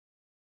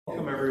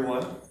Welcome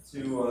everyone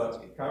to a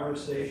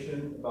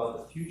conversation about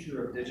the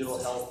future of digital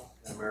health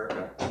in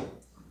America.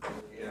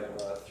 We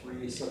have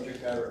three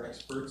subject matter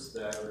experts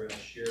that are going to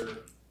share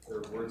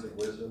their words of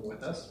wisdom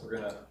with us. We're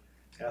going to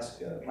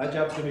ask, my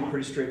job is going to be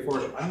pretty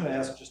straightforward. I'm going to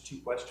ask just two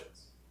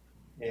questions.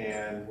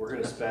 And we're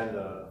going to spend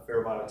a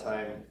fair amount of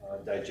time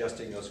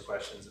digesting those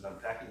questions and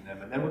unpacking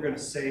them. And then we're going to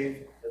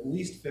save at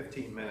least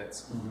 15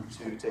 minutes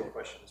to take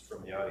questions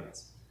from the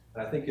audience.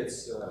 And I think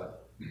it's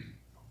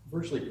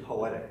virtually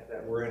poetic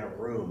that we're in a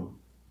room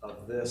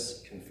of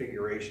this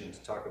configuration to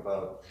talk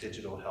about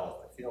digital health.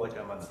 I feel like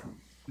I'm on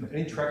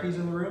any Trekkies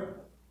in the room?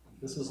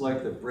 This is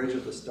like the bridge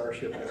of the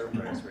Starship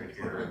Enterprise right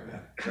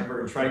here.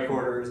 Remember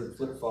tricorders and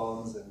flip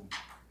phones and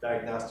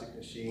diagnostic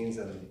machines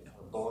and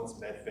Bowen's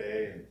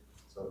MedBay. And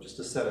so just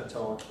to set a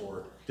tone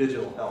for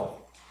digital health,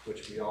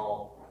 which we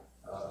all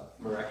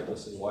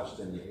miraculously watched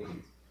in the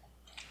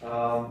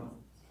 80s.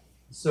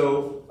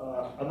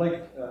 I'd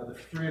like the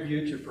three of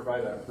you to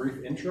provide a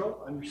brief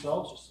intro on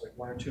yourselves, just like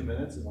 1 or 2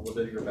 minutes, and a little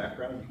bit of your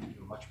background. You can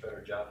do a much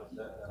better job of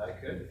that than I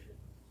could, if you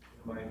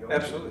mind going.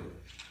 Absolutely.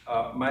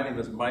 My name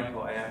is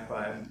Michael App.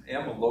 I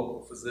am a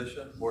local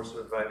physician, board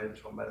certified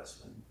internal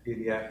medicine,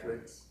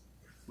 pediatrics.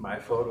 My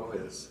photo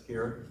is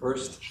here,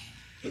 first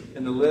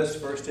in the list,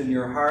 first in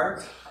your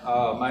heart.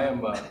 I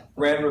am a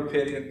Grand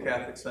Rapidian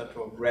Catholic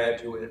Central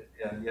graduate,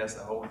 and yes,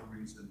 I hold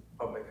degrees in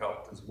public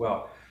health as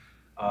well.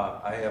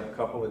 I have a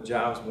couple of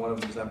jobs. One of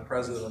them is I'm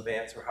president of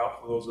Answer Health.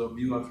 For those of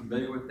you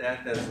unfamiliar with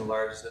that, that is the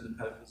largest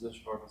independent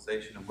physician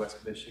organization in West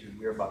Michigan.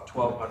 We are about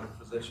 1,200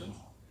 physicians.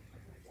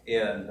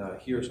 And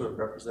here sort of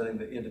representing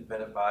the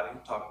independent body,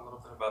 talk a little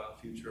bit about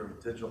the future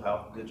of digital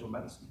health and digital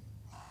medicine.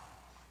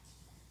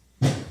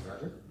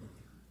 Roger?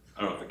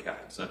 I don't know if the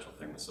Catholic Central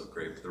thing was so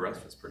great, but the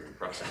rest was pretty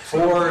impressive.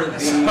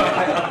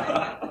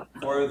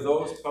 For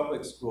those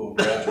public school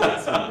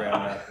graduates in Grand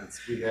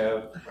Rapids, we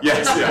have.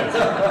 Yes,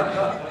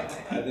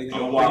 I think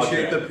you'll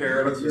appreciate the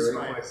parody.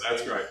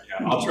 That's right.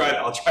 Yeah, I'll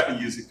try to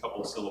use a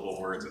couple of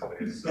syllable words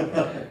at least. So,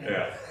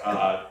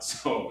 yeah.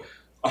 So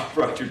I'm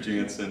Roger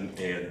Jansen,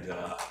 and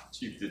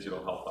Chief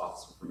Digital Health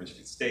Officer for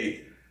Michigan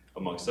State.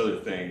 Amongst other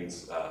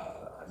things,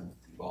 I'm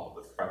involved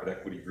with private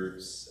equity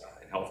groups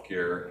in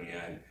healthcare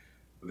and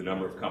with a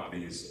number of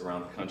companies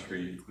around the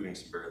country, including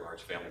some very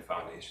large family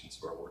foundations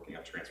who are working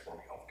on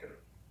transforming healthcare.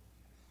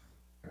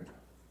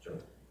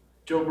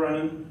 Joe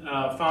Brennan,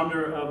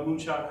 founder of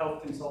Moonshot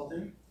Health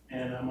Consulting,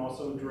 and I'm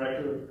also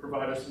director of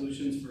provider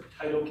solutions for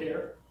Title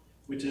Care,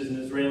 which is an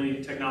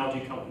Israeli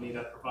technology company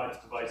that provides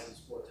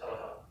devices for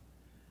telehealth.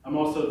 I'm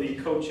also the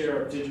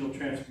co-chair of digital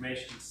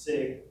transformation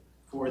SIG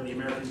for the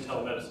American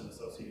Telemedicine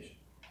Association.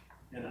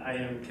 And I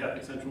am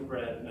Catholic Central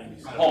grad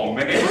 97. Oh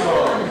man!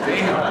 Oh,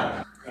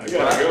 damn!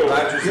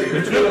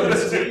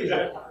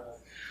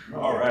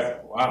 All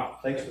right. Wow.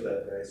 Thanks for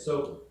that, guys.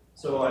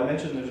 So I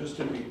mentioned there's just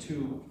going to be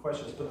two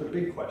questions, but they're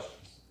big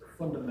questions. They're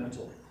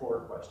fundamental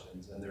core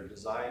questions, and they're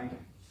designed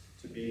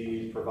to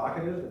be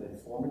provocative and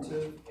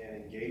informative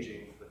and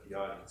engaging with the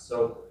audience.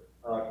 So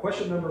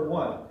question number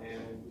one,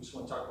 and we just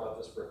want to talk about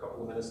this for a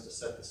couple of minutes to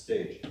set the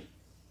stage.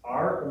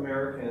 Are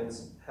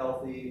Americans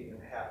healthy and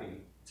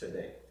happy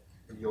today,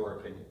 in your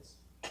opinions?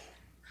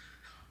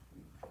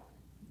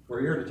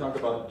 We're here to talk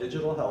about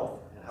digital health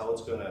and how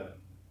it's going to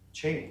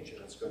change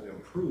and it's going to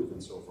improve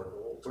and so forth.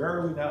 Where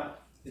are we now?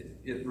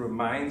 It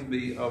reminds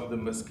me of the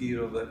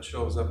mosquito that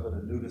shows up at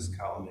a nudist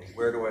colony.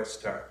 Where do I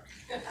start?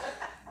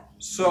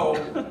 So,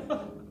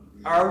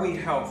 are we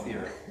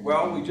healthier?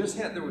 Well,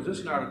 there was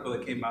just an article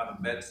that came out of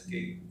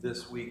Medscape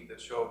this week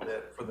that showed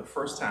that for the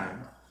first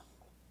time,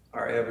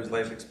 our average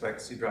life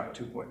expectancy dropped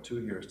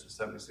 2.2 years to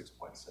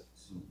 76.6.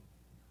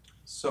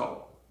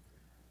 So,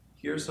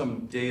 here's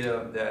some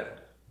data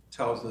that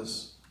tells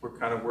us we're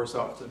kind of worse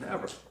off than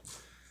ever.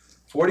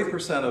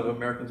 40% of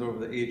Americans over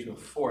the age of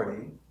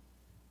 40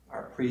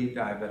 are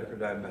pre-diabetic or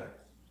diabetic,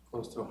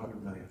 close to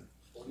 100 million.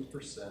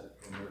 40%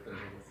 of Americans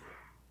over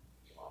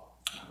 40. Wow,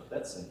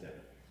 that's something.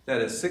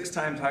 That is 6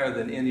 times higher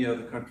than any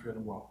other country in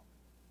the world.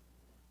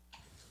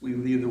 We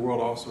lead the world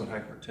also in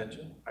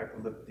hypertension,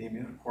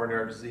 hyperlipidemia,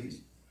 coronary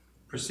disease,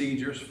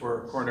 procedures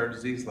for coronary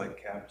disease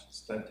like CABG,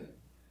 stenting,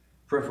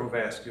 peripheral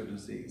vascular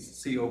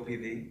disease,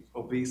 COPD,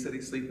 obesity,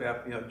 sleep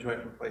apnea,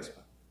 joint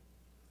replacement.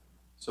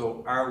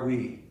 So are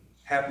we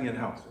happy and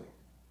healthy?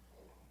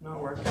 No,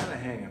 we're kind of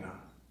hanging on.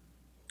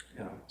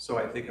 So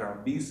I think our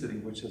obesity,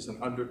 which is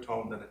an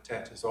undertone that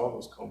attaches all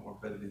those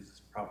comorbidities,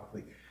 is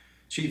probably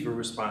chiefly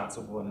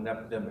responsible in an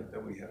epidemic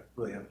that we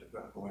really have to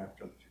go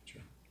after in the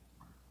future.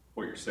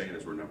 What you're saying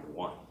is we're number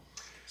one.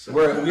 So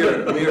we are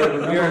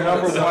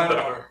number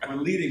one.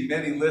 We're leading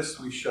many lists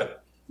we should.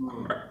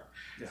 Yeah.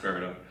 Fair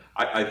enough.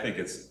 I think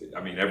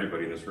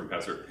everybody in this room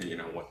has their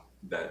opinion on what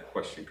that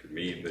question could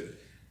mean, but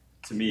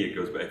to me it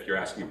goes back, if you're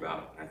asking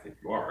about, and I think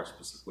you are,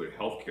 specifically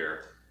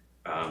healthcare,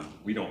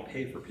 we don't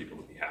pay for people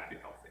to be happy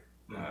and healthy.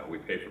 We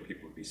pay for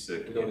people to be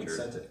sick, we don't injured.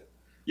 Incentive.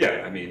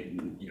 Yeah,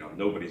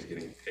 nobody's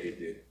getting paid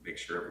to make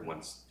sure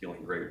everyone's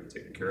feeling great and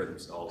taking care of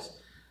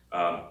themselves.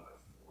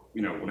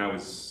 When I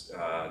was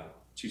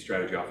Chief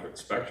Strategy Officer at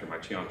Spectrum, I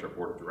challenged our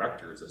board of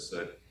directors. I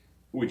said,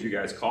 who would you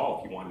guys call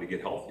if you wanted to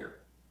get healthier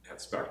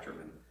at Spectrum?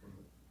 And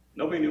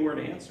nobody knew where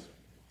to answer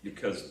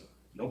because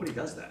nobody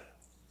does that,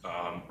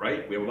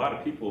 right? We have a lot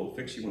of people who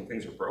fix you when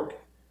things are broken,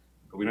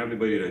 but we don't have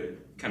anybody to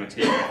kind of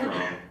take it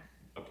from.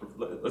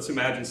 Let's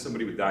imagine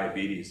somebody with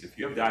diabetes. If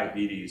you have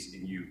diabetes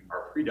and you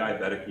are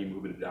pre-diabetic and you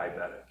move into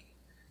diabetic,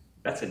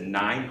 that's a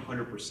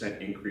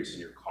 900% increase in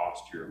your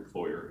cost to your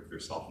employer if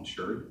you're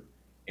self-insured,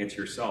 and to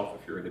yourself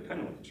if you're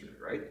independently insured,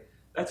 right?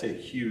 That's a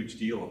huge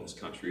deal in this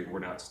country, and we're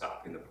not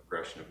stopping the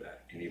progression of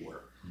that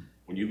anywhere.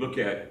 When you look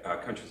at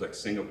countries like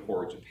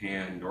Singapore,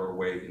 Japan,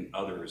 Norway, and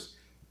others,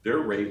 their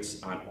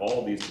rates on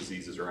all these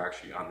diseases are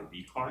actually on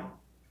the decline.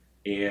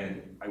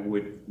 And I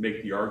would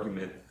make the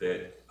argument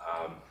that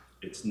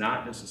it's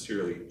not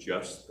necessarily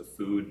just the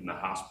food and the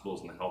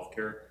hospitals and the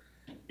healthcare.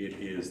 It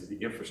is the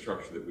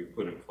infrastructure that we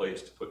put in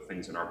place to put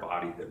things in our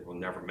body that were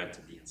never meant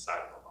to be inside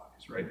of our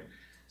bodies, right?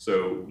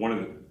 So one of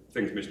the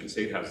things Michigan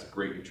State has is a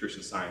great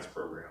nutrition science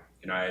program.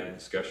 And I had a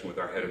discussion with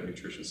our head of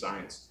nutrition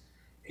science.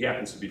 He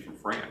happens to be from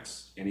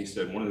France. And he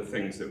said, one of the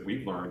things that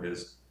we've learned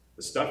is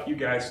the stuff you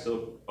guys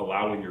still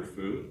allow in your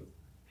food,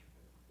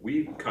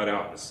 we cut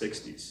out in the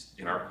 60s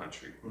in our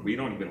country. We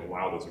don't even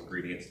allow those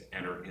ingredients to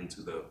enter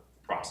into the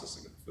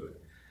processing of the food.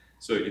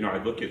 So, you know,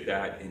 I look at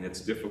that and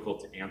it's difficult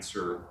to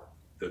answer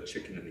the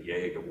chicken and the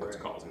egg of what's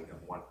causing them,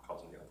 one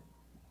causing the other.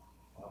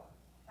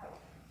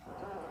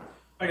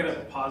 I could have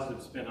a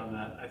positive spin on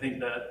that. I think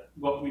that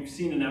what we've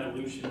seen in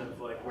evolution of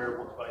like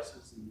wearable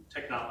devices and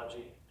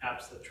technology,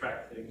 apps that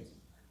track things,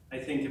 I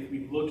think if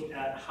we look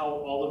at how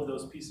all of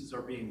those pieces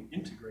are being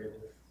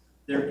integrated,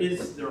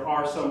 there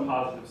are some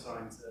positive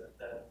signs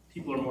that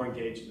people are more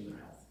engaged in their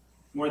health,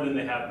 more than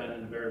they have been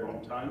in a very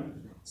long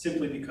time,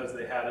 simply because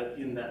they have it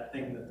in that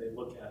thing that they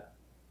look at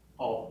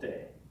all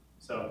day.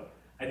 So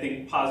I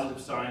think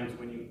positive signs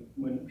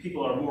when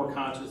people are more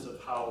conscious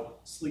of how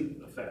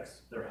sleep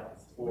affects their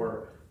health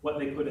or what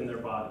they put in their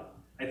body.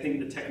 I think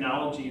the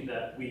technology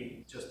that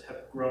we just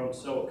have grown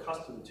so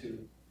accustomed to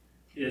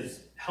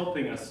is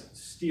helping us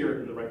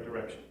steer in the right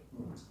direction.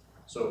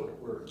 So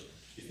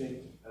do you think,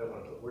 I don't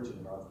want to put words in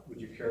your mouth, would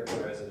you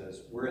characterize it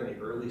as we're in the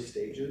early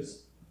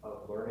stages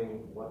of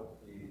learning what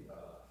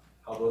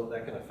how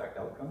that can affect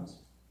outcomes?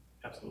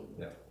 Absolutely.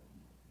 Yeah.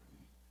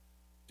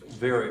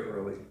 Very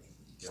early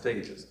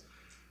stages.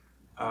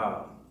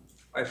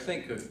 I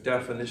think a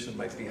definition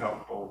might be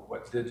helpful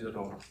what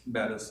digital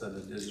medicine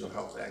and digital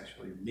health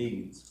actually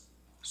means.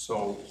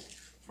 So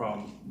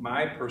from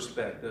my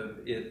perspective,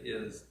 it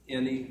is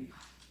any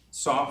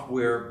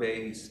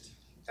software-based,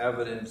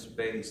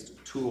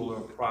 evidence-based tool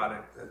or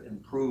product that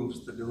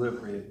improves the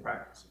delivery and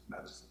practice of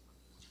medicine.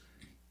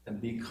 And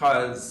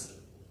because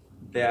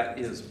that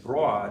is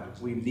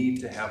broad, we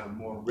need to have a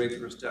more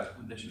rigorous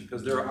definition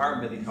because there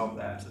are many health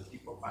apps that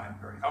people find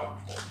very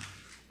helpful,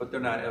 but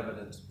they're not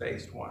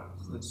evidence-based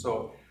ones. And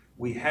so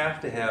we have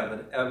to have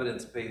an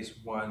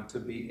evidence-based one to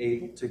be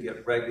able to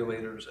get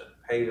regulators and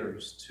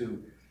payers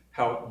to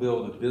help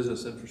build a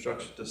business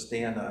infrastructure to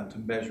stand on to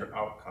measure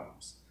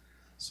outcomes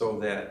so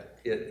that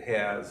it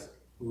has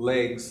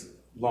legs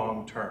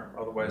long-term.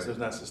 Otherwise, there's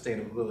not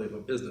sustainability of a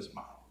business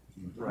model,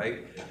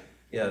 right?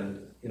 And,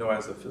 you know,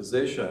 as a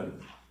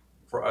physician,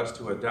 for us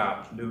to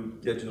adopt new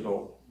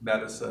digital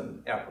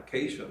medicine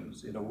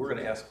applications, you know, we're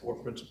going to ask 4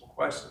 principal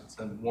questions.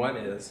 And one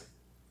is,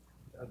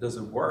 does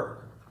it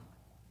work?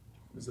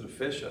 Is it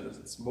efficient? Is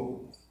it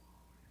smooth?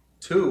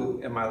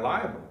 2, am I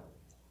liable?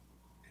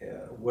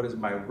 What is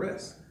my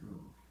risk?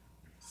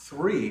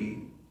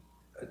 3,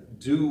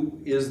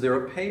 is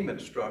there a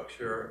payment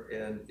structure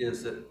and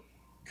is it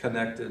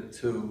connected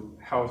to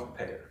health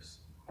payers?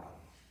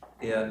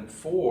 And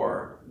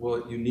 4, will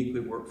it uniquely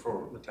work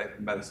for the type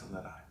of medicine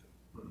that I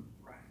do?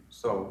 Right.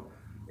 So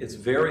it's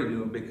very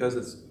new, and because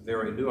it's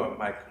very new,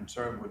 my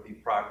concern would be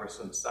progress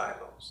in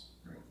silos,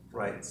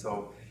 right?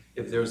 So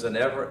if there's an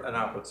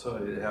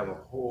opportunity to have a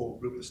whole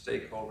group of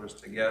stakeholders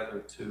together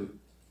to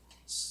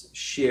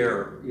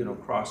share, you know,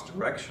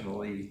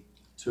 cross-directionally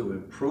to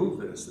improve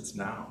this, it's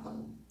now.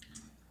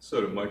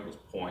 So to Michael's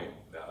point,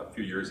 a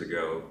few years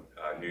ago,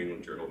 New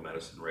England Journal of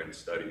Medicine ran a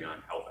study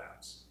on health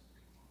apps.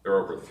 There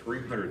are over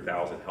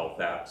 300,000 health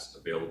apps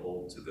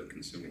available to the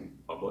consuming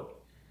public.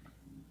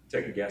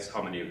 Take a guess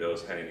how many of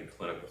those had any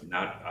clinical,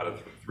 not out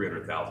of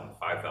 300,000,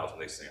 5,000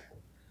 they sampled.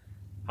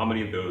 How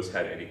many of those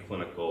had any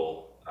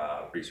clinical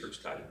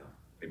research tied to them?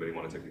 Anybody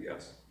want to take a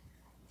guess?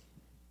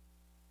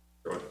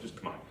 Just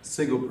come on.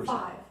 Single person.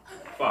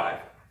 5.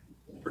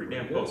 Pretty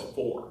damn close.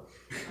 4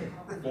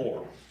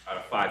 out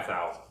of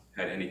 5,000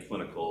 had any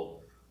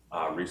clinical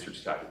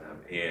research tied to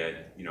them. And,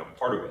 you know,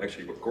 part of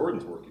actually what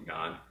Gordon's working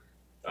on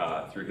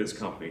through his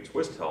company,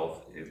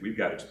 TwistHealth, is we've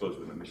got exposed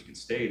with them at Michigan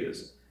State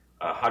is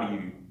how do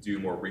you do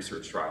more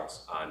research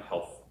trials on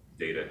health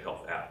data,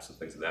 health apps, and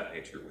things of that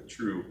nature with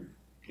true,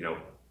 you know,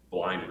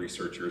 blind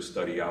researchers,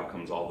 study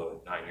outcomes, all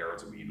the 9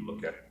 yards that we need to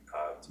look at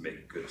to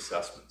make good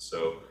assessments.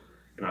 So,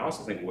 and I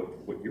also think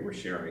what you were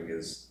sharing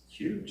is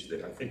huge,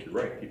 that I think you're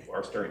right, people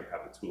are starting to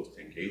have the tools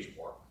to engage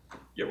more,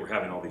 yet we're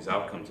having all these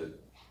outcomes that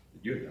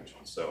you had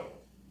mentioned. So,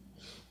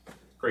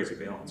 crazy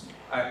balance.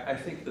 I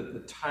think that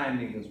the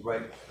timing is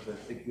right, because I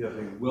think you have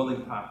a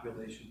willing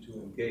population to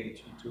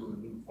engage into a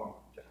new form of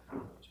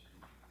technology.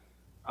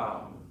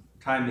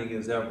 Timing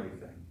is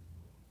everything.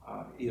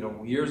 You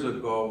know, years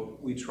ago,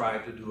 we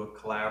tried to do a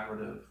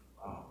collaborative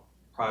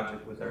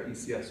project with our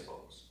ECS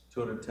folks,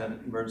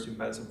 210 emergency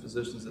medicine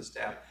physicians and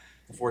staff,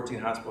 the 14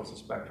 hospitals of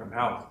Spectrum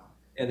Health,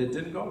 and it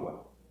didn't go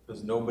well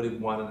because nobody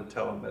wanted a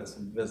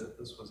telemedicine visit.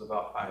 This was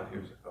about 5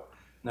 years ago.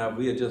 Now, if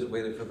we had just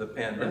waited for the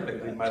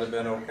pandemic, we might have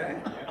been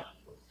okay.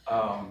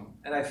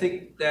 And I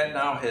think that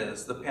now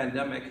the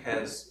pandemic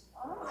has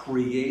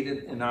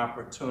created an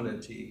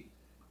opportunity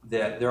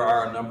that there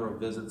are a number of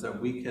visits that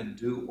we can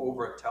do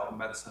over a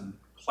telemedicine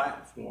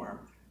platform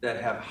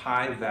that have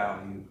high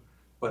value,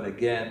 but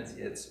again,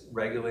 it's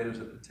regulators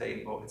at the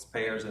table, it's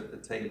payers at the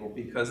table,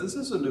 because this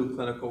is a new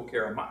clinical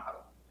care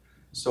model.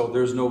 So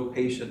there's no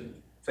patient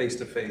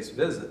face-to-face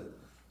visit.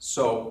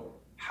 So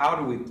how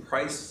do we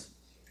price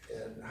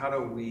and how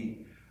do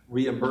we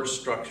reimburse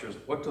structures?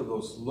 What do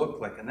those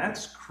look like? And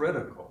that's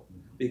critical,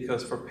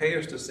 because for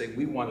payers to say,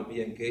 we want to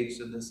be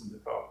engaged in this and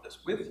develop this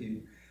with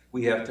you,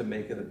 we have to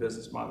make it a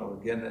business model,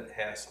 again, that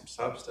has some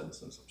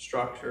substance and some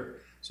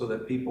structure, so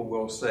that people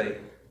will say,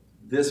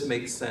 this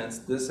makes sense,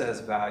 this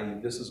has value,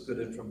 this is good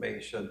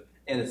information,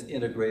 and it's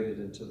integrated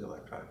into the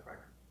electronic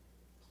record.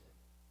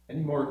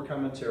 Any more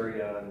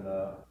commentary on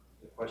the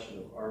question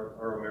of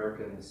are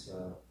Americans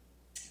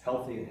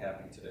healthy and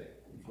happy today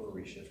before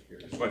we shift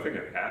gears? So I think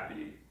I'm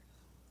happy.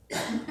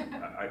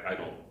 I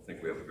don't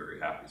think we have a very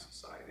happy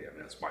society. I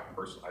mean, that's my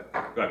personal,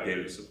 I've got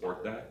data to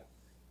support that.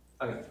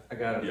 I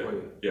got it for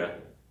you. Yeah.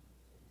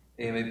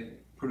 And they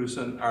produced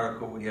an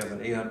article, we have an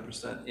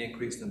 800%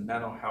 increase in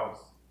mental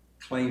health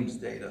claims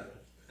data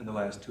in the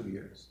last 2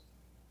 years.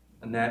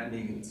 And that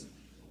means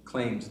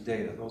claims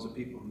data. Those are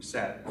people who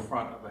sat in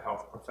front of a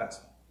health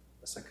professional,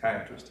 a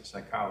psychiatrist, a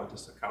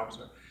psychologist, a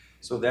counselor.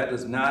 So that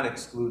does not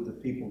exclude the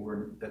people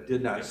that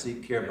did not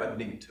seek care but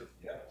need to.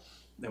 Yeah.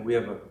 And we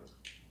have,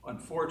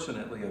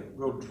 unfortunately, a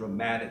real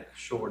dramatic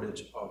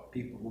shortage of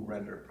people who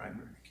render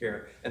primary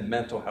care and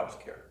mental health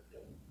care.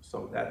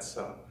 So that's,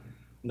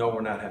 no,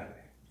 we're not happy.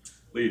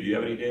 Lee, do you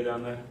have any data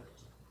on that?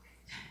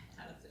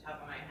 Not off the top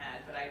of my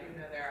head, but I do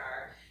know there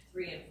are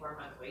 3 and 4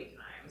 month wait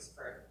times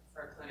for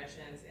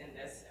clinicians in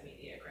this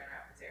immediate Grand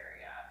Rapids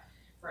area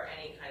for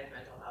any kind of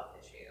mental health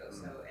issue.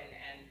 So,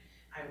 and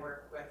I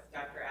work with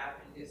Dr.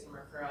 App and do some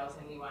referrals,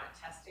 and you want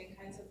testing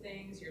kinds of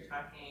things. You're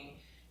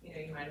talking, you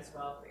know, you might as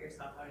well put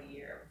yourself out a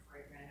year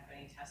before you're going to have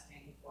any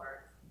testing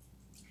for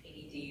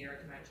ADD or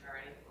dementia or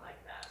anything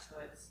like that. So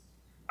it's.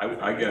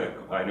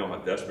 I know how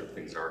desperate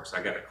things are, because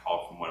I got a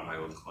call from one of my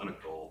own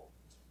clinical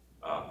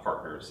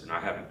partners, and I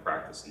haven't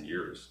practiced in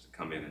years, to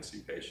come in and see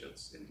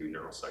patients and do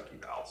neuropsych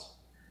evals.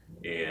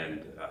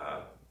 And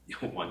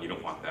one, you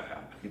don't want that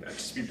happening. That'd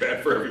just be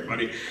bad for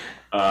everybody.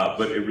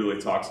 But it really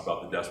talks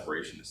about the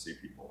desperation to see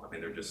people. I mean,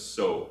 they're just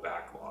so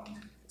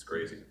backlogged. It's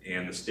crazy.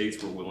 And the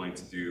states were willing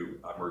to do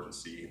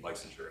emergency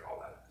licensure and all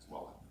that as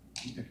well.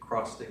 And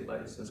cross-state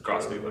license.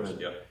 Cross-state license,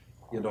 yeah.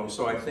 You know,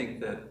 so I think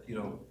that, you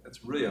know,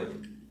 it's really a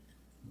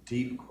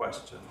deep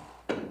question.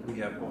 We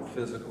have both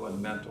physical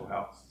and mental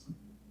health,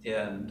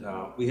 and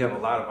we have a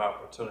lot of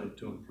opportunity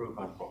to improve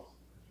on both.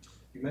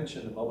 You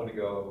mentioned a moment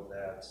ago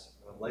that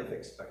life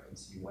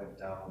expectancy went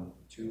down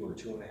 2 or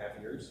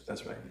 2.5 years.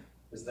 That's right.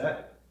 Is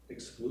that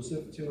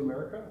exclusive to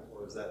America,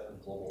 or is that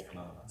a global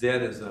phenomenon?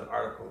 That is an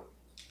article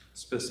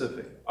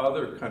specific.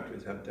 Other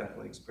countries have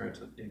definitely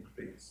experienced an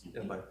increase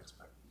in life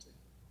expectancy.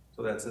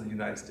 So that's in the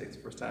United States,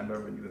 first time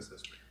ever in U.S.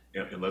 history.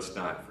 Yeah, and let's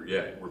not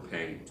forget, we're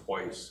paying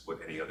twice what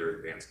any other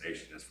advanced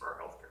nation is for our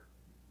healthcare.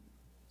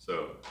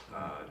 So,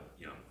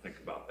 you know, think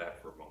about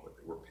that for a moment.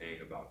 We're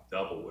paying about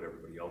double what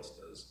everybody else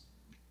does,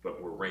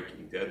 but we're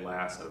ranking dead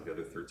last out of the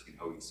other 13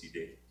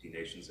 OECD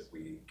nations that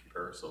we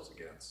compare ourselves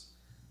against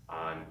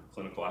on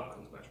clinical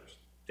outcomes measures.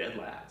 Dead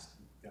last.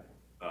 Yeah.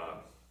 I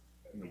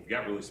mean, we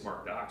got really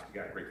smart docs, we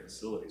got great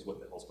facilities.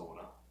 What the hell's going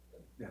on?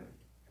 Yeah.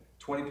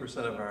 20%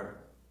 of our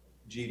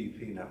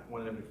GDP now,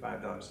 $1 in every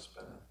 $5 is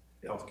spent on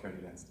healthcare in the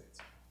United States.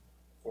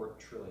 $4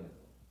 trillion.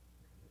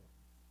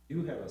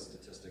 You have a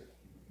statistic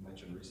you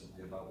mentioned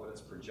recently about what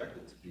it's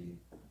projected to be,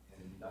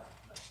 and not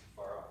too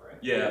far off, right?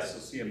 Yeah, so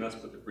CMS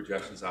put the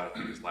projections out, I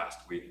think it was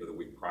last week or the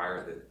week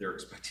prior, that they're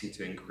expecting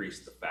to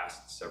increase the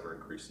fastest ever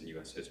increase in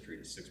U.S. history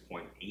to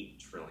 $6.8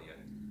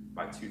 trillion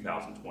by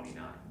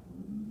 2029.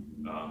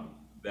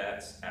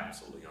 That's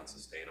absolutely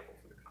unsustainable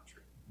for the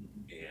country,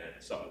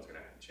 and something's going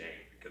to have to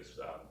change, because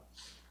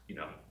you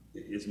know,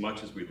 as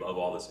much as we love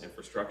all this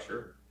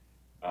infrastructure,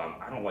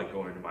 I don't like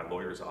going to my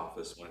lawyer's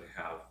office when they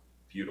have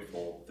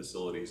beautiful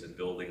facilities and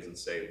buildings and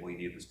say, we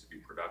need this to be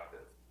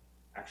productive.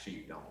 Actually,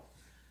 you don't.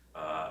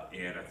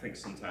 And I think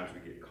sometimes we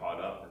get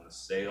caught up in the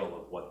sale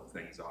of what the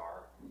things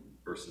are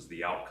versus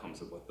the outcomes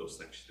of what those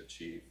things should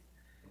achieve.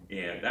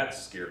 And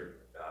that's scary,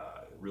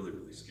 really,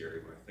 really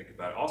scary when I think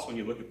about it. Also, when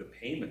you look at the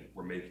payment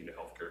we're making to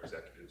healthcare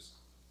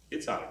executives,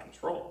 it's out of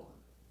control.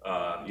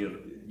 You know,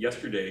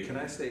 yesterday. Can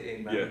I say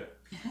amen? Yeah.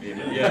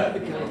 Amen. Yeah.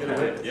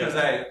 Because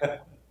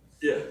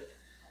yeah.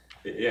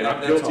 And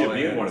I'm guilty of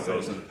being one of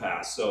those in the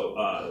past.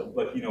 So,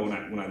 but you know,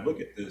 when I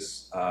look at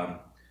this,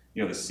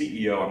 you know, the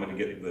CEO, I'm going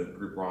to get the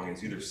group wrong.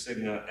 It's either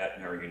Cigna,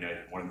 Aetna, or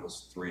United. One of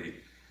those three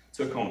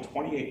took home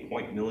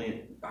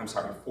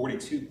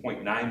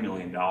 $42.9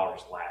 million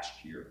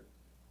last year.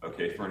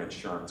 Okay, for an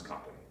insurance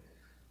company.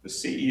 The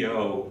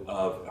CEO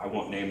of, I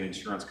won't name the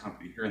insurance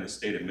company here in the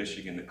state of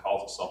Michigan that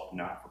calls itself a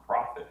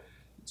not-for-profit,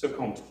 took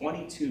home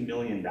 $22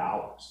 million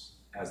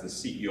as the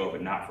CEO of a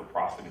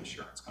not-for-profit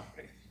insurance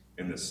company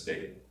in this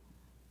state.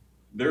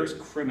 There's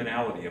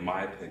criminality, in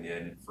my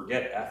opinion.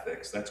 Forget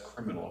ethics, that's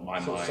criminal in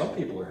my mind. Some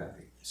people are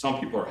happy. Some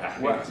people are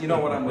happy. Well, you know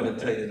what I'm going to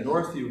tell you,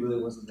 Northview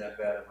really wasn't that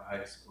bad of a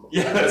high school.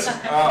 Yes.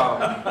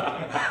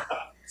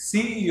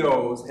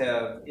 CEOs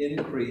have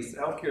increased,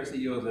 healthcare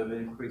CEOs have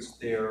increased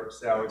their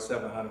salary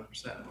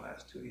 700% in the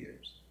last 2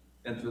 years,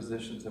 and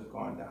physicians have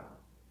gone down.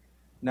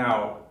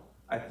 Now,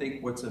 I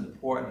think what's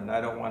important, and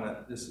I don't want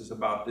to, this is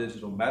about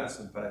digital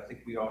medicine, but I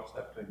think we also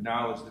have to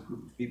acknowledge the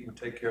group of people who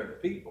take care of the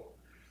people.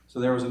 So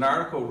there was an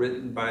article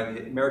written by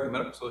the American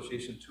Medical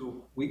Association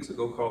 2 weeks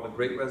ago called The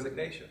Great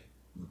Resignation.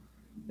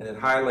 And it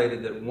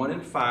highlighted that 1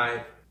 in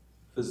 5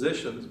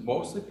 physicians,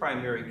 mostly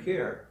primary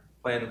care,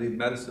 plan to leave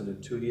medicine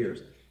in 2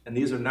 years. And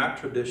these are not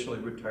traditionally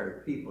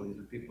retired people. These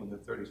are people in their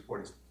 30s,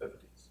 40s, and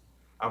 50s.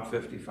 I'm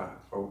 55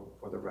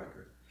 for the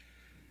record.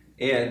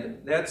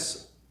 And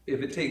that's,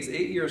 if it takes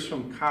 8 years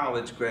from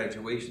college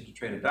graduation to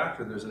train a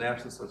doctor, there's an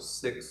absence of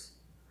 6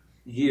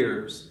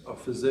 years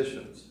of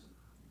physicians.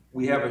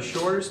 We have a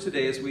shortage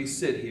today as we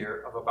sit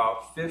here of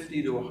about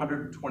 50 to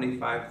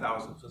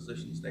 125,000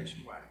 physicians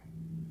nationwide.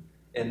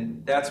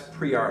 And that's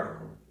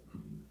pre-article.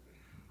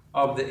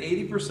 Of the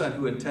 80%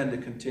 who intend to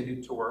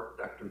continue to work,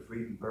 Dr.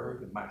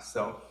 Friedenberg and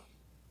myself,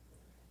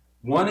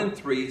 1 in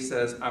 3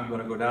 says, I'm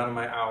going to go down in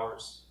my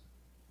hours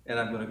and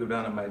I'm going to go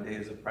down in my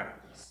days of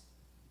practice.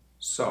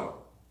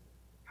 So,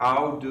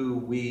 how do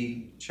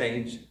we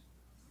change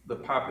the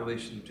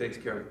population who takes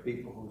care of the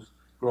people who's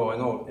growing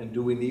old? And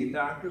do we need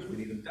doctors? We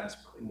need them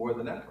desperately, more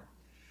than ever.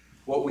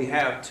 What we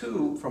have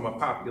too, from a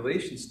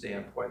population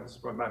standpoint, this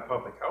is where my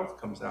public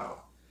health comes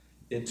out.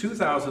 In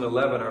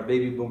 2011, our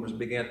baby boomers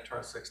began to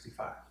turn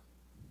 65,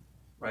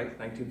 right?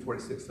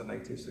 1946 to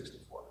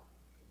 1964.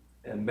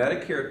 And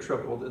Medicare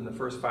tripled in the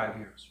first 5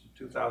 years, from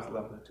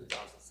 2011 to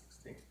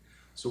 2016.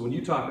 So when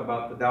you talk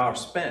about the dollar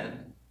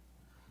spend,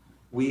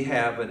 we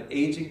have an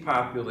aging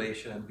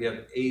population and we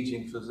have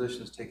aging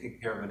physicians taking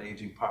care of an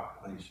aging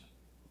population.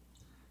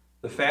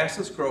 The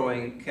fastest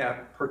growing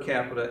per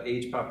capita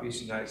age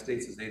population in the United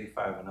States is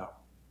 85 and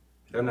up.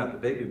 They're not the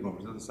baby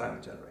boomers, they're the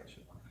silent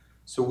generation.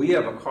 So we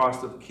have a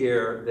cost of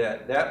care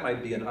that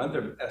might be an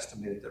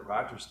underestimated that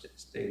Roger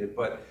stated,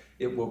 but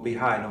it will be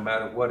high no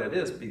matter what it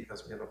is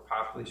because we have a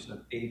population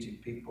of aging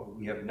people and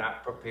we have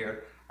not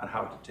prepared on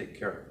how to take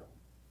care of them.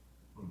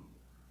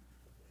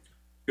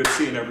 Good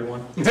seeing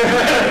everyone.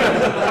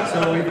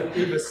 So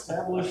we've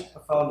established a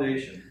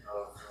foundation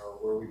of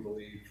where we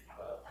believe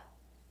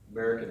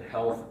American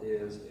health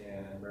is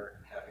and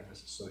American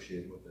happiness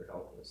associated with their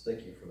health is.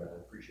 Thank you for that, I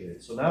appreciate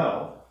it. So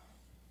now,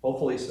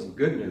 hopefully some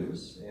good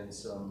news and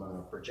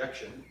some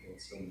projection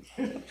and some...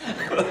 and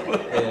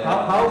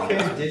how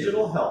can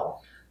digital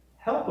health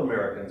help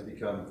Americans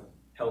become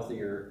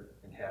healthier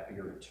and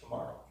happier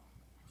tomorrow?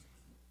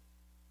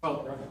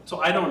 Well,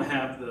 so I don't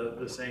have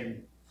the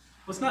same,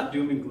 well, it's not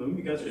doom and gloom,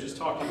 you guys are just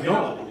talking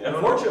reality.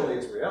 Unfortunately,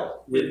 it's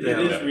reality. It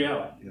is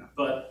reality. Yeah.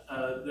 But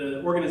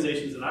the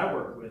organizations that I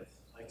work with,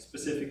 like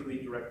specifically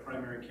direct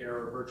primary care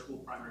or virtual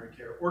primary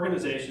care,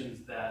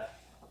 organizations that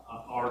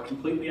are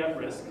completely at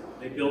risk.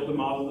 They build the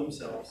model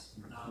themselves.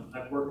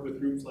 I've worked with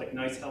groups like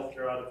Nice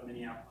Healthcare out of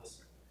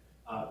Minneapolis,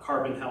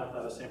 Carbon Health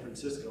out of San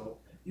Francisco.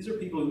 These are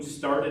people who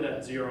started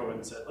at zero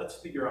and said, let's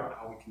figure out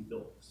how we can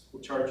build this.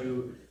 We'll charge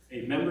you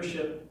a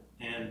membership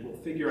and we'll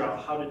figure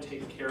out how to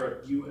take care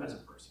of you as a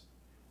person.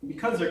 And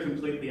because they're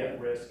completely at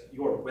risk,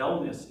 your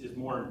wellness is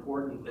more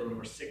important than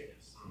your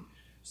sickness.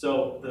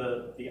 So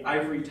the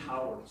ivory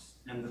towers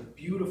and the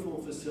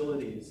beautiful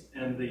facilities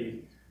and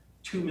the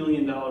 $2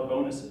 million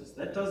bonuses,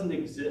 that doesn't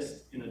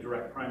exist in a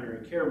direct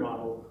primary care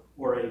model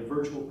or a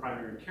virtual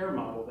primary care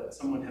model that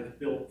someone has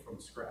built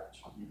from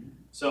scratch.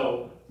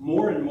 So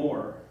more and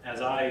more,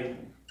 as I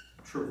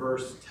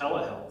traverse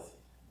telehealth,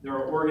 there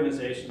are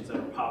organizations that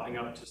are popping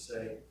up to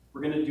say,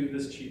 we're going to do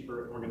this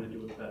cheaper and we're going to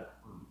do it better.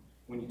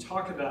 When you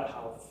talk about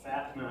how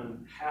fat and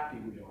unhappy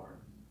we are,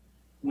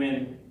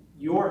 when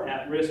you're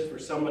at risk for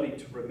somebody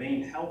to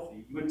remain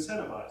healthy, you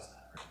incentivize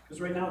that.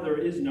 Because right now there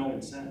is no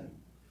incentive.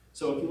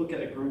 So if you look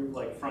at a group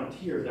like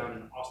Frontier down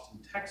in Austin,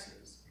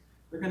 Texas,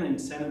 they're going to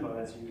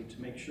incentivize you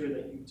to make sure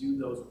that you do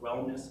those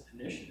wellness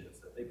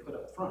initiatives that they put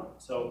up front.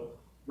 So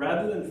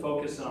rather than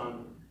focus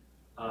on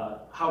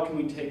how can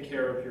we take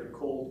care of your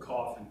cold,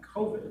 cough, and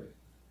COVID,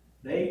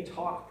 they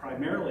talk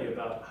primarily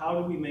about how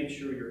do we make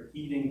sure you're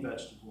eating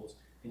vegetables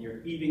and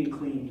you're eating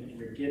clean and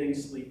you're getting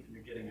sleep and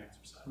you're getting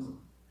exercise.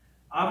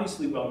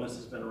 Obviously, wellness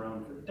has been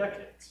around for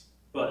decades,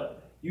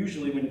 but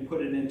usually when you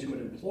put it into an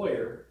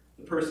employer,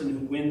 the person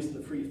who wins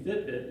the free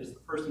Fitbit is the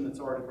person that's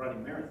already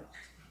running marathons.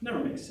 It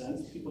never makes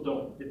sense. People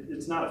don't,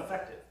 it's not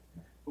effective.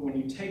 But when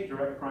you take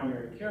direct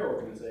primary care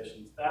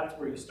organizations, that's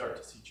where you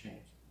start to see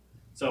change.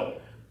 So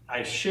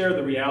I share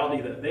the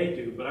reality that they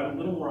do, but I'm a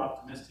little more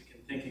optimistic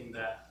in thinking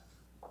that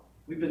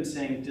we've been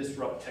saying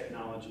disrupt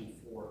technology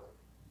for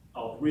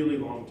a really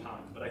long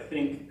time. But I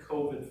think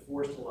COVID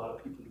forced a lot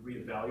of people to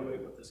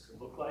reevaluate what this could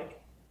look like.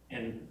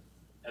 And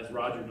as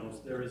Roger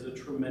knows, there is a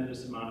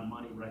tremendous amount of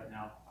money right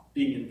now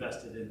being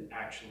invested in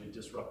actually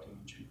disrupting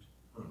and changing.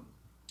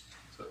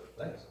 So,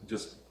 thanks.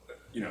 Just,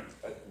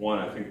 one,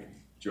 I think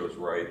Joe's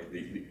right.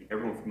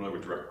 Everyone familiar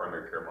with direct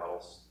primary care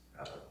models?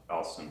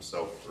 Allison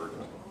himself for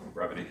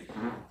brevity.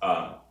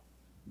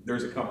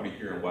 There's a company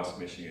here in West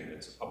Michigan.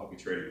 It's a publicly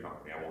traded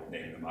company. I won't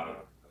name them out of,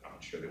 I'm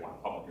not sure they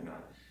want public or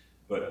not.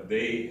 But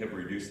they have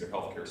reduced their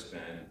healthcare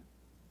spend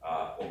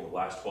over the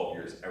last 12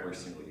 years every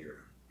single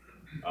year.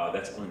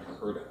 That's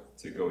unheard of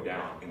to go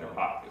down, and their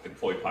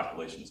employee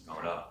population has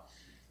gone up.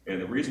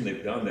 And the reason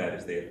they've done that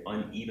is they have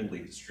unevenly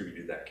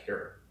distributed that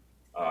care.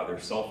 They're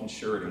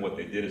self-insured, and what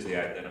they did is they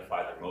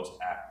identified their most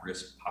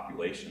at-risk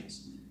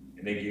populations,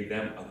 and they gave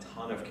them a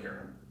ton of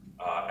care.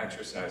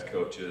 Exercise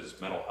coaches,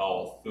 mental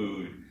health,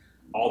 food,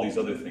 all these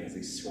other things.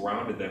 They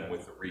surrounded them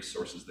with the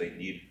resources they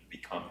needed to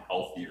become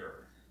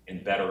healthier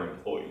and better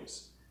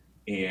employees.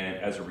 And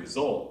as a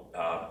result,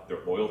 their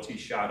loyalty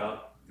shot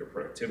up, their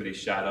productivity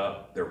shot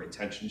up, their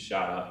retention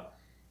shot up,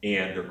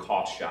 and their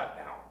costs shot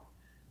down.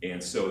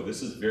 And so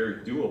this is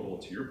very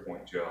doable, to your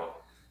point, Joe,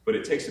 but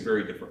it takes a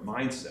very different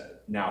mindset.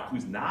 Now,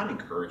 who's not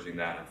encouraging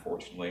that,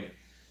 unfortunately,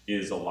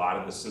 is a lot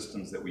of the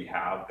systems that we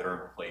have that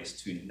are in place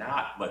to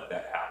not let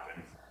that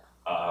happen,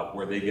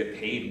 where they get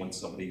paid when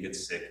somebody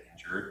gets sick,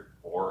 injured,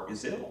 or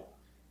is ill.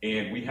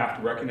 And we have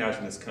to recognize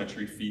in this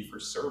country,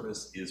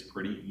 fee-for-service is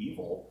pretty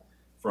evil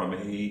from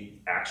an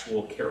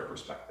actual care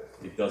perspective.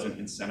 It doesn't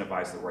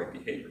incentivize the right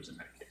behaviors in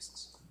many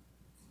cases.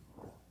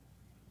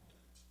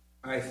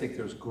 I think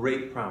there's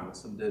great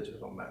promise in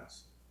digital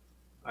medicine.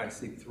 I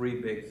see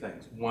three big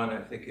things. One, I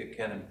think it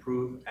can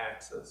improve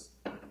access,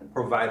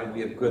 provided we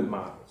have good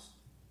models,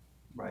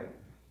 right,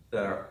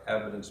 that are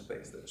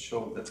evidence-based, that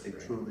show that they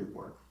truly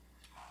work.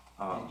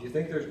 Do you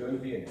think there's going to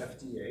be an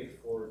FDA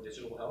for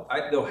digital health?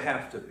 There'll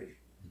have to be.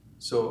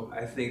 So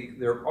I think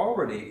there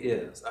already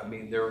is. I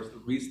mean, there's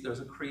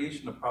a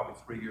creation of probably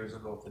 3 years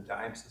ago, the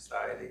DIME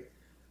Society,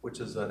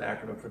 which is an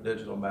acronym for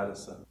digital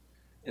medicine.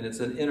 And it's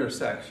an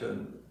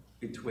intersection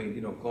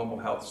between, global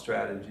health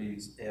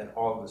strategies and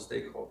all of the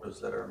stakeholders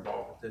that are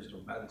involved with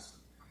digital medicine.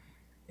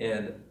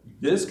 And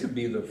this could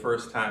be the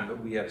first time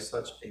that we have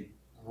such a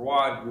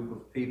broad group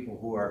of people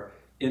who are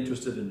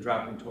interested in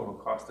dropping total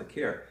cost of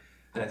care.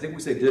 And I think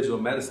we say digital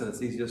medicine,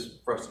 it's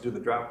easiest for us to do the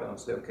drop down and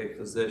say, okay,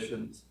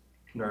 physicians,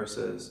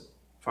 nurses,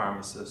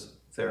 pharmacists,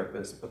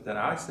 therapists, but then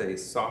I say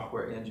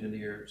software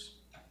engineers,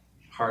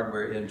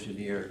 hardware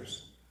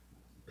engineers,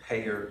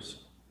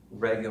 payers,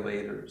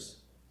 regulators,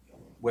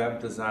 web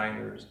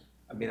designers.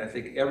 I mean, I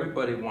think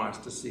everybody wants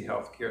to see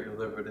healthcare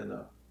delivered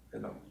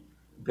in a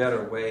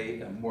better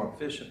way, a more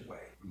efficient way.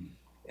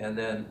 And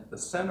then the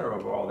center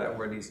of all that,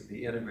 where it needs to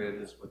be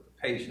integrated, is with the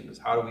patient, is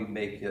how do we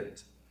make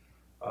it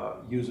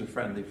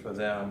user-friendly for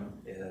them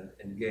and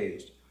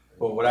engaged.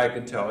 Well, what I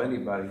can tell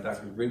anybody,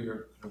 Dr.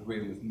 Ringer can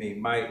agree with me,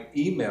 my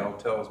email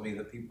tells me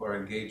that people are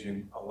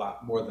engaging a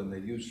lot more than they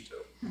used to.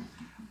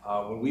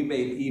 When we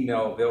made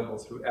email available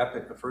through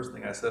Epic, the first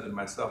thing I said to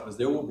myself is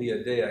there will be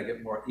a day I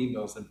get more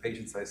emails than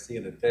patients I see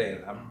in a day,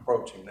 and I'm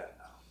approaching that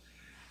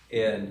now.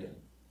 And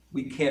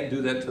we can't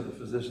do that to the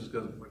physicians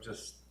because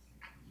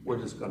we're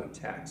just going to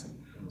tax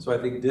them. So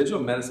I think digital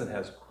medicine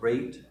has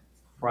great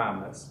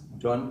promise,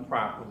 done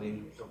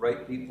properly, the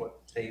right people at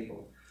the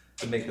table,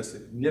 to make a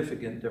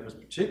significant difference,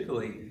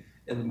 particularly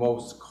in the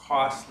most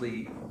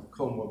costly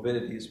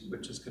comorbidities,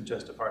 which is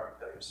congestive heart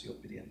failure,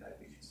 COPD, and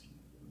diabetes.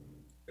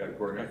 Yeah,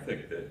 Gordon, I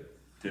think that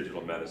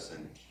digital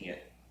medicine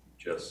can't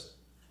just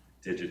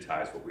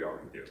digitize what we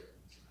already do,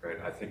 right?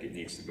 I think it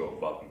needs to go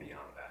above and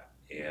beyond that.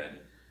 And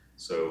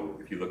so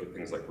if you look at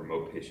things like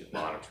remote patient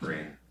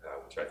monitoring,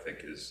 which I think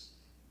is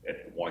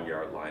at the 1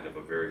 yard line of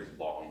a very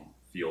long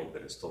field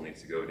that it still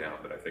needs to go down,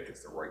 but I think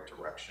it's the right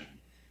direction.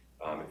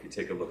 If you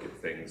take a look at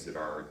things that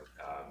are,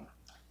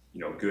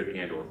 good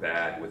and or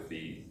bad with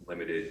the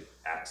limited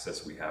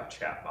access we have,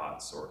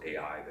 chatbots or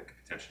AI that could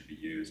potentially be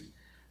used,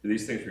 do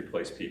these things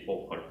replace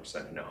people?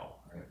 100% no,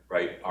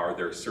 right? Are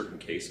there certain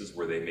cases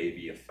where they may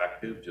be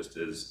effective, just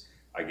as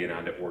I get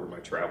on to order my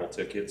travel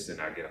tickets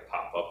and I get a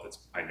pop-up that's,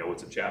 I know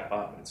it's a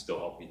chatbot, but it's still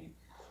helping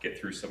get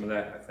through some of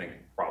that? I think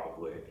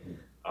probably.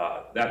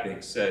 That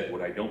being said,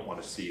 what I don't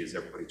want to see is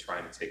everybody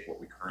trying to take what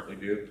we currently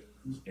do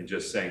and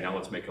just saying, now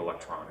let's make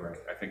electronic. Right.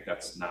 I think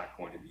that's not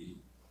going to be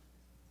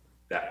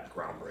that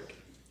groundbreaking.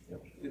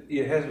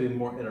 It has to be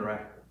more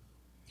interactive.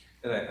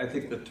 And I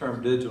think the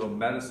term digital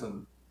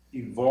medicine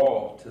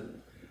evolved to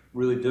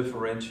really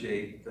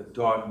differentiate the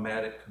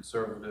dogmatic,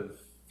 conservative,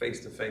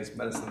 face-to-face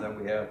medicine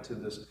that we have to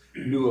this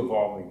new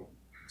evolving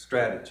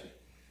strategy.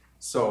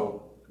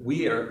 So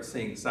we are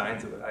seeing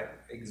signs of it.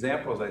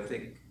 Examples, I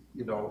think,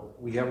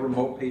 we have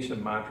remote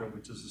patient monitoring,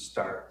 which is a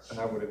start, and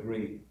I would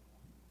agree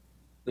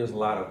there's a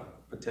lot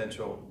of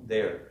potential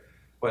there.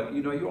 But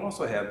you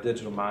also have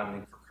digital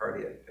monitoring for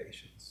cardiac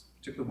patients,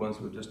 particularly ones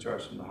who are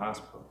discharged from the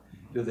hospital.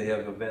 Do they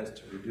have events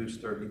to reduce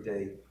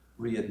 30-day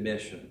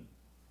readmission?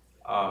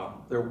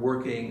 They're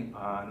working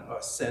on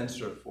a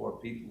sensor for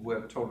people who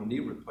have total knee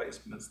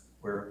replacements,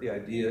 where the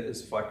idea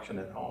is flexion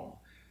at home.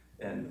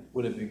 And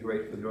wouldn't it be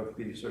great for the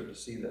orthopedic surgeon to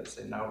see that,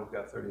 say, now we've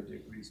got 30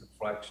 degrees of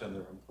flexion,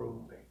 they're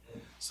improving.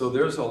 So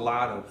there's a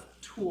lot of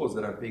tools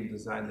that are being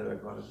designed that are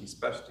going to be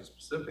specialty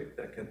specific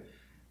that can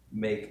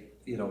make,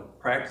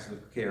 practice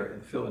of care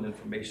and fill in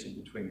information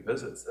between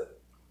visits that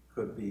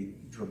could be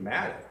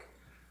dramatic.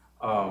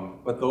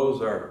 But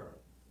those are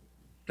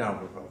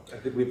down the road. I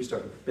think we've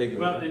started bigger.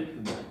 Well,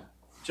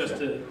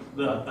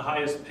 the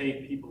highest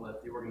paid people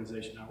at the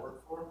organization I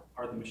work for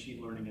are the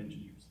machine learning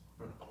engineers.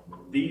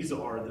 These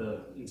are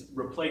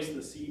replace the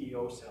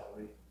CEO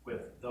salary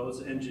with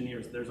those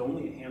engineers. There's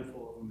only a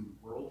handful of them in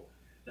the world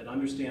that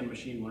understand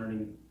machine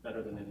learning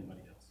better than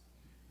anybody else.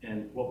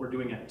 And what we're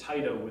doing at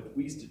TIDO with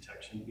wheeze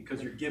detection,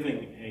 because you're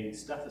giving a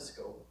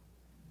stethoscope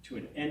to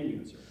an end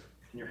user,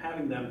 and you're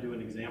having them do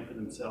an exam for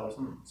themselves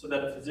so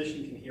that a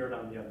physician can hear it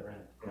on the other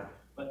end. Yeah.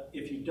 But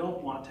if you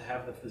don't want to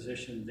have the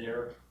physician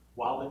there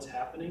while it's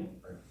happening,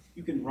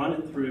 you can run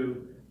it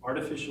through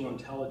artificial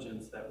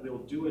intelligence that will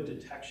do a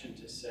detection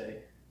to say,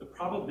 the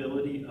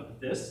probability of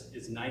this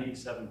is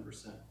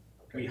 97%.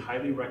 We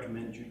highly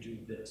recommend you do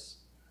this.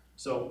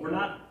 So we're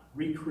not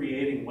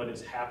recreating what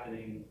is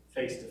happening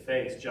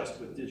face-to-face just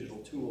with digital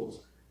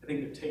tools. I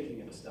think they're taking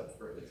it a step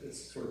further.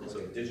 It's sort of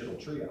like a digital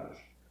triage.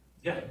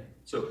 Yeah.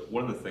 So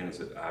one of the things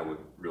that I would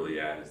really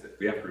add is that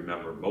we have to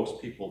remember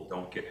most people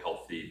don't get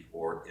healthy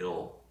or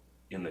ill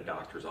in the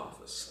doctor's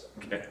office,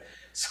 okay?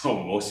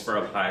 So most of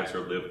our lives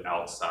are lived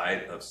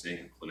outside of seeing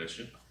a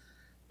clinician.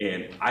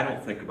 And I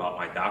don't think about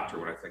my doctor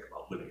when I think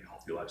about living a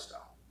healthy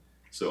lifestyle.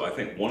 So I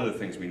think one of the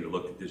things we need to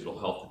look at digital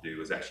health to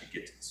do is actually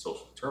get to the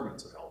social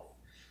determinants of health.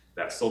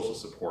 That social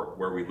support,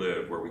 where we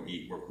live, where we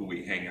eat, who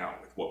we hang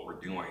out with, what we're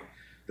doing.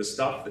 The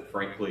stuff that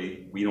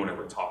frankly we don't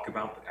ever talk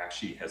about but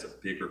actually has a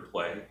bigger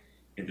play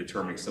in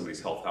determining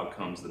somebody's health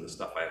outcomes than the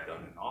stuff I have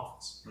done in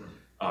office.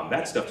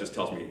 That stuff just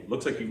tells me,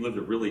 looks like you've lived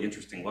a really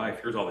interesting life.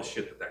 Here's all the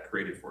shit that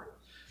created for you.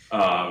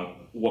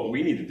 What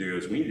we need to do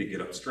is we need to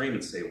get upstream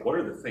and say, what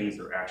are the things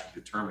that are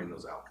actually determining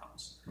those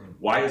outcomes?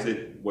 Why is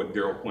it, what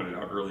Daryl pointed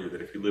out earlier,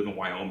 that if you live in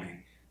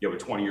Wyoming, you have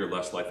a 20-year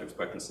less life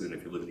expectancy than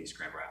if you live in East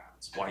Grand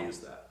Rapids? Why is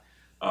that?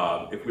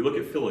 If we look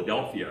at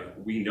Philadelphia,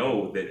 we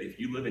know that if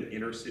you live in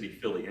inner city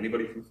Philly,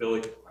 anybody from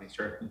Philly,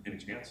 any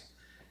chance?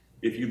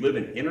 If you live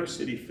in inner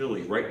city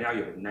Philly, right now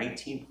you have a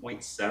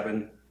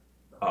 19.7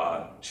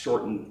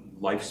 shortened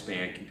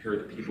lifespan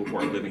compared to people who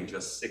are living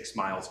just 6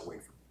 miles away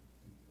from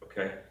you,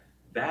 okay?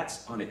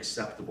 That's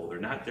unacceptable. They're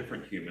not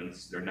different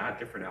humans, they're not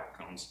different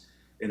outcomes,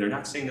 and they're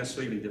not saying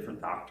necessarily even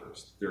different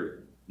doctors.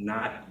 They're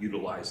not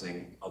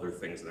utilizing other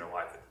things in their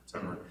life that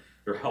determine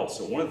their health.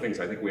 So one of the things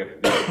I think we have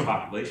to do as a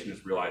population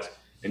is realize,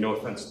 and no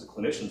offense to the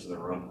clinicians in the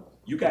room,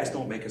 you guys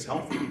don't make us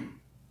healthy.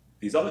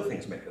 These other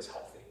things make us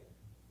healthy.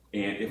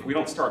 And if we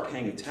don't start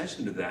paying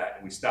attention to that,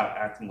 and we stop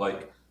acting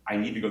like, I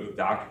need to go to the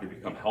doctor to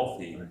become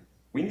healthy,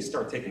 we need to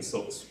start taking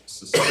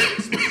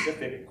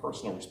specific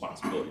personal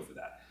responsibility for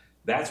that.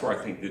 That's where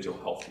I think digital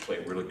health can play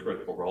a really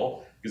critical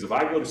role. Because if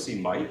I go to see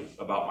Mike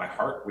about my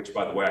heart, which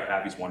by the way I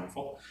have, he's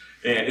wonderful,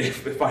 and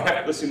if I have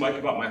to go see Mike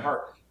about my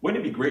heart,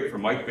 wouldn't it be great for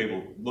Mike to be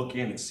able to look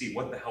in and see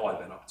what the hell I've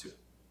been up to,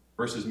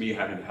 versus me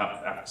having to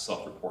have to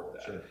self-report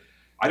that. Sure.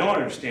 I don't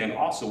understand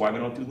also why we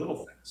don't do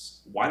little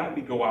things. Why don't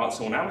we go out?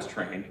 So when I was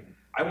trained,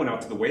 I went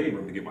out to the waiting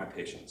room to get my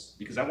patients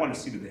because I wanted to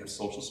see, did they have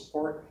social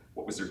support?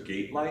 What was their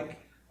gait like?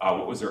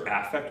 What was their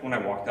affect when I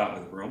walked out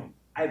into the room?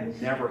 I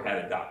had never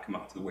had a doc come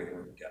out to the waiting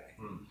room to get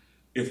me.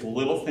 It's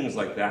little things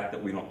like that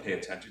that we don't pay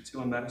attention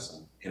to in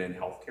medicine and in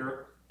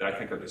healthcare that I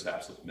think are just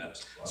absolutely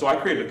missed. Wow. So I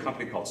created a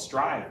company called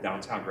Strive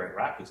downtown Grand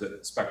Rapids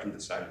that Spectrum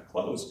decided to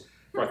close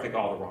for I think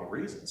all the wrong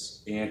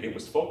reasons. And it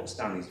was focused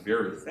on these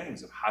very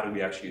things of how do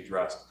we actually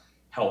address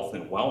health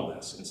and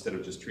wellness instead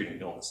of just treating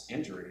illness,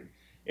 injury.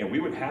 And we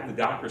would have the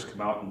doctors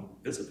come out and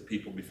visit the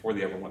people before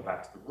they ever went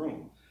back to the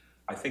room.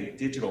 I think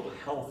digital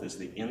health is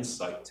the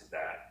insight to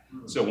that.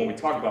 So when we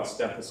talk about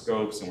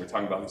stethoscopes and we're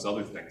talking about these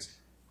other things,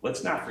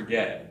 let's not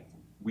forget,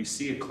 we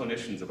see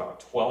clinicians about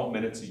 12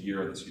 minutes a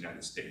year in this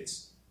United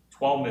States.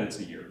 12 minutes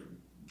a year.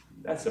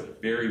 That's a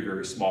very,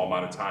 very small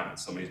amount of time that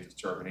somebody's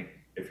determining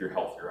if you're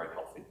healthy or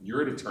unhealthy.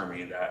 You're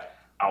determining that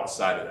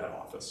outside of that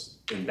office.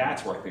 And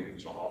that's where I think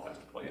digital health has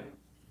to play in.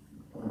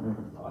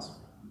 Awesome.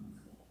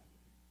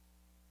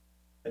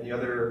 Any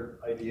other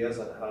ideas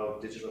on how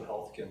digital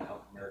health can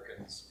help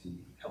Americans be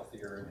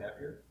healthier and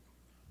happier?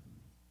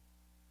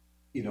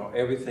 You know,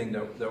 everything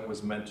that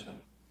was mentioned.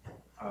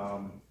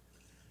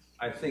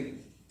 I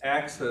think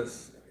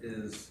access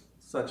is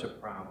such a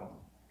problem.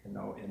 You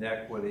know,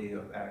 inequity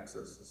of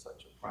access is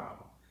such a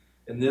problem.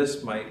 And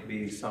this might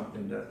be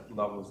something that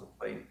levels the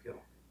playing field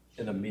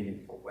in a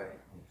meaningful way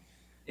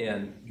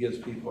and gives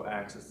people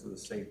access to the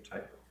same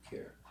type of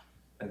care.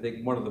 And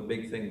think one of the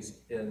big things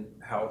in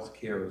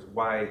healthcare is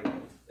why,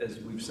 as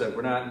we've said,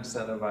 we're not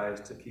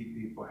incentivized to keep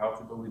people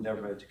healthy, but we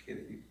never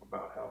educated people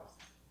about health.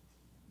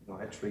 You know,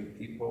 I treat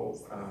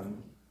people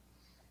on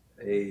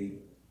a,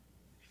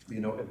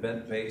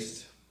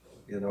 event-based,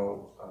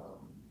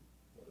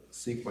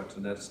 sequence,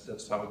 and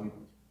that's how we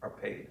are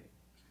paid.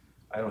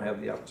 I don't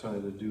have the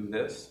opportunity to do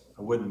this.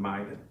 I wouldn't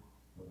mind it.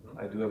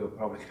 I do have a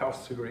public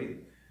health degree,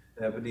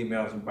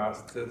 epidemiology and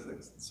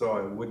biostatistics, so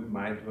I wouldn't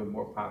mind doing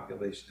more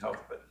population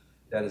health, but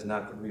that is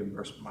not the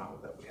reimbursement model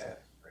that we have.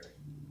 Right.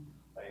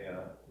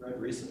 I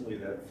read recently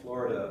that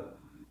Florida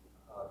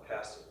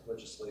passed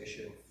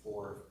legislation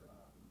for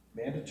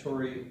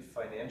mandatory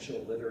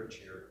financial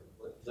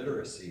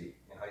literacy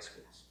in high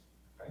schools.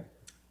 Right?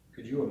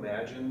 Could you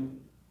imagine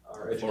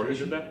our education? Florida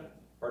did that?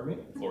 Pardon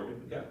me? Florida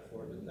did that? Yeah,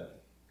 Florida did that.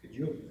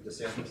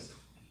 DeSantis.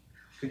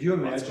 Could you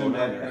imagine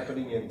that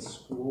happening in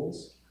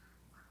schools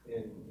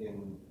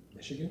in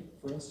Michigan,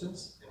 for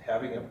instance, and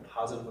having a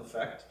positive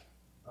effect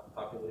on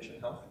population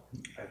health?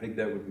 I think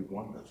that would be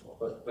wonderful.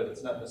 But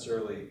it's not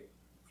necessarily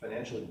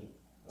financial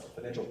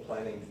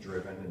planning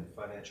driven and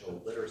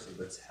financial literacy,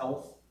 but it's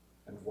health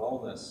and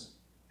wellness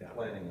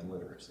planning and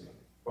literacy.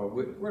 Well,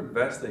 we're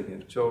investing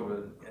in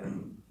children,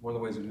 and one of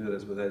the ways we do that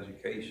is with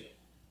education.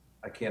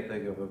 I can't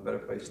think of a better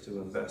place to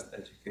invest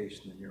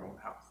education in your own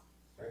health.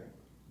 Right.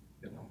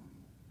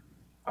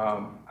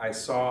 I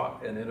saw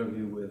an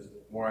interview with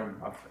Warren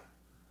Buffett,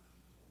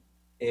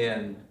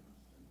 and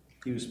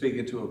he was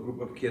speaking to a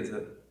group of kids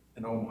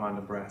in Omaha,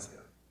 Nebraska.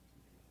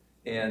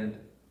 And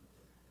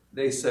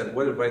they said,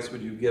 "What advice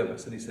would you give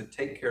us?" And he said,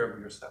 "Take care of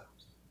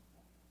yourselves."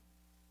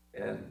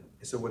 And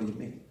he said, "What do you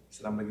mean?" He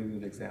said, "I'm going to give you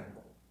an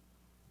example.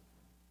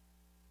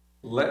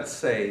 Let's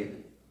say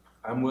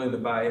I'm willing to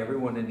buy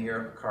everyone in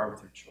here a car of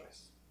their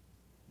choice.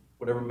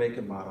 Whatever make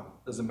and model,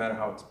 doesn't matter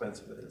how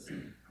expensive it is.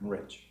 I'm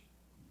rich.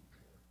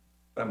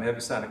 But I'm going to have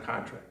you sign a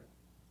contract.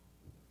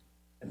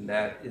 And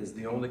that is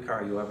the only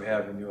car you'll ever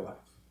have in your life.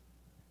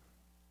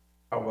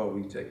 How well will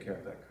you take care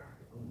of that car?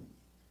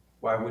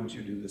 Why wouldn't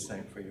you do the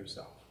same for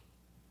yourself?"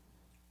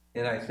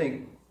 And I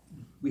think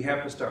we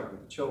have to start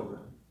with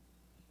children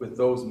with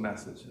those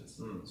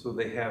messages so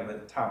they have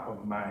it top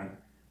of mind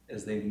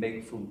as they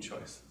make food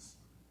choices,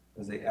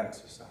 as they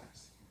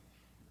exercise.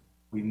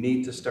 We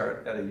need to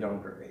start at a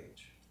younger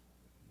age,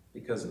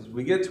 because as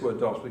we get to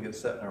adults, we get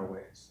set in our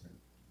ways.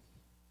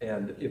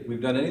 And if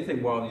we've done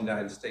anything well in the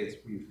United States,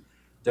 we've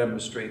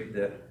demonstrated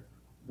that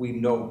we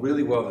know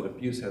really well that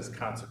abuse has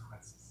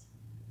consequences.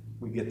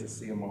 We get to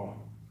see them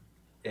all.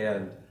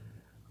 And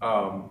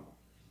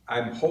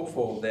I'm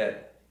hopeful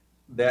that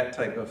that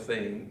type of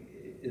thing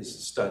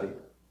is studied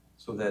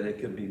so that it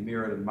can be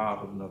mirrored and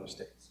modeled in other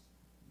states.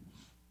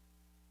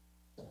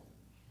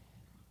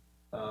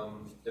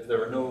 If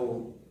there are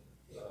no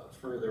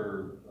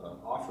further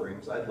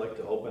offerings, I'd like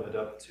to open it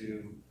up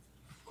to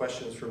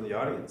questions from the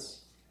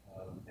audience.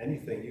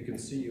 Anything. You can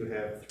see you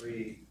have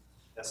 3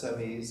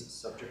 SMEs,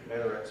 subject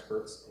matter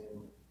experts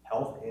in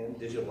health and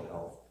digital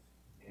health.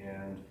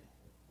 And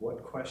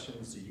what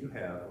questions do you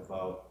have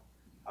about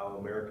how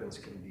Americans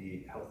can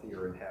be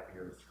healthier and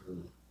happier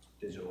through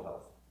digital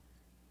health?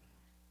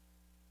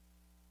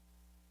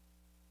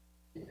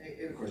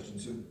 I have a question.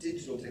 So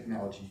digital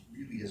technology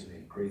really has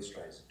made great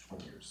strides in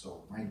 20 years.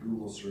 So my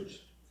Google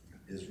search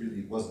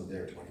wasn't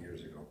there 20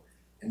 years ago.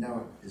 And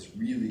now it's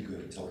really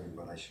good at telling me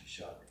what I should be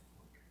shopping for.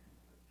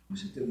 Who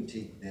is it that we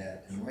take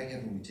that, and why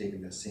haven't we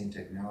taken that same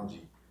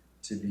technology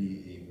to be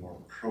a more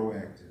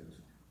proactive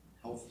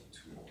health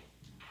tool?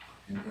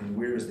 And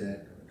where is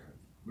that going to come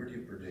from? Where do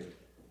you predict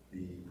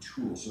the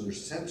tool? So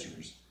there's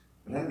sensors,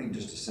 but I don't need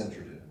just a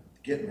sensor to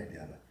get my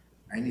data.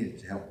 I need it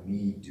to help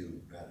me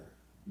do better.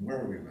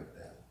 Where are we with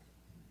that?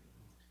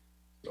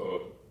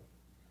 So,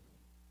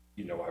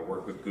 I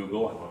work with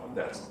Google. I know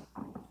that's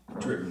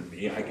driven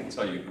me. I can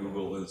tell you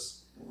Google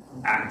is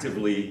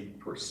actively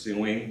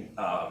pursuing.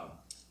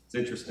 It's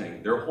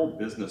interesting. Their whole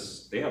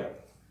business,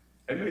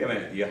 anybody have an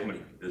idea how many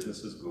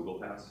businesses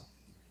Google has?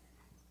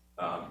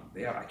 I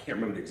can't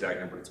remember the exact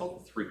number. It's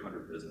over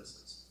 300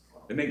 businesses.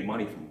 They make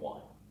money from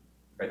one,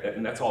 right?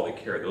 And that's all they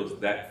care.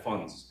 That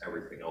funds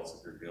everything else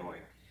that they're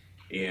doing.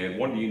 And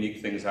one of the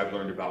unique things I've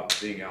learned about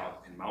being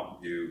out in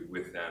Mountain View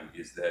with them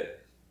is that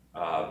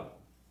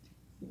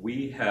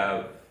we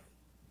have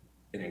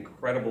an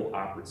incredible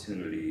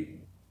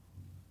opportunity,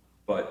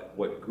 but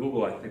what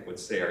Google, I think, would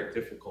say our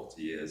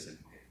difficulty is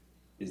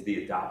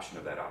the adoption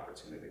of that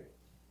opportunity.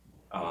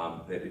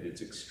 That it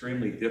is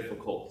extremely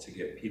difficult to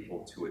get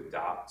people to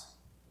adopt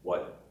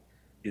what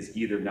is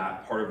either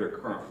not part of their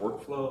current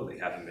workflow, they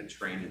haven't been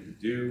trained to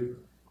do,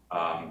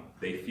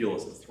 they feel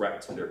is a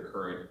threat to their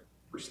current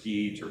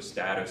prestige or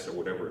status or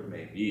whatever it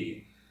may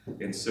be.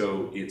 And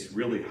so it's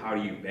really, how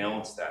do you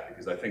balance that?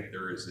 Because I think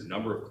there is a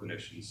number of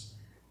clinicians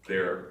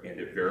there and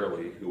at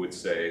Verily who would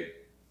say,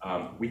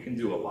 we can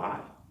do a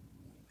lot,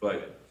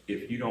 but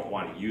if you don't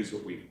want to use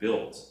what we've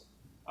built,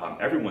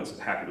 everyone's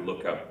happy to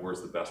look up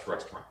where's the best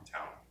restaurant in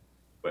town.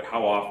 But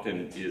how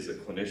often is a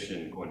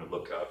clinician going to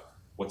look up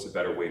what's a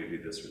better way to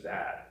do this or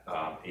that?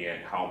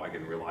 And how am I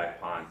going to rely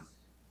upon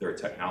their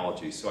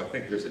technology. So I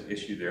think there's an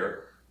issue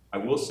there. I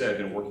will say I've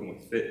been working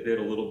with Fitbit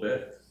a little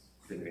bit.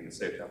 Didn't mean to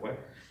say it that way.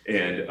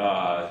 And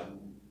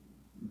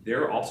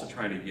they're also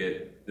trying to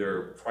get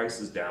their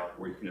prices down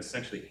where you can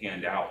essentially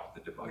hand out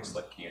the device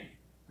like candy.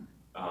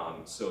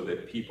 So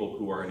that people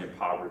who are in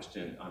impoverished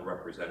and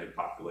unrepresented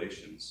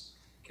populations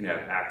can have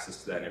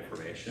access to that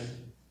information,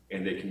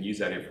 and they can use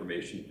that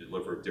information to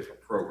deliver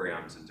different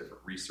programs and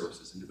different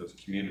resources into those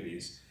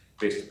communities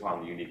based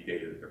upon the unique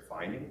data that they're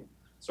finding.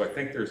 So I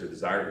think there's a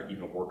desire to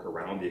even work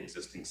around the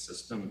existing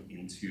system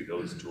into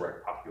those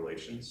direct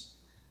populations.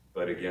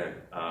 But again,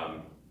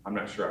 I'm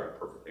not sure I have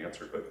a perfect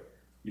answer, but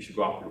you should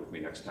go out there with me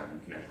next time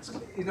you can ask.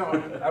 You know,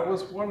 I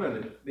was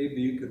wondering if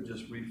maybe you could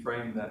just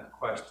reframe that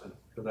question,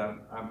 because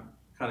I'm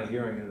kind of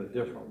hearing it a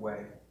different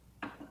way,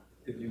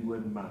 if you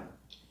wouldn't mind.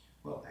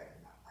 Well,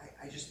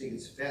 I just think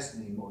it's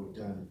fascinating what we've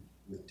done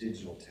with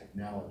digital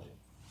technology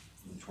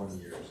in 20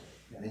 years.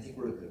 And I think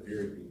we're at the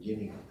very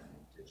beginning of that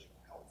in digital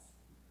health.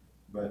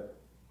 But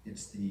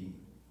it's the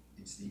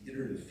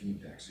iterative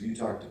feedback. So you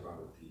talked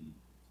about the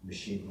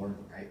machine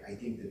learning. I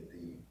think that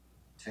the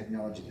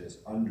technology that's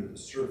under the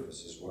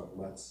surface is what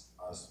lets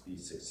us be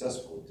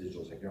successful with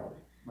digital technology.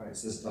 Right.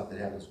 It's the stuff that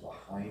happens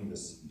behind the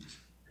scenes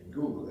in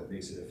Google that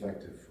makes it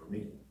effective for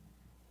me.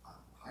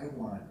 I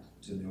want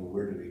to know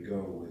where do we go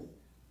with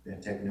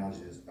that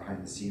technology that's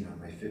behind the scene on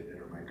my Fitbit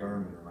or my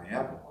Garmin or my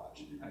Apple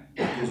Watch.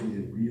 It gives me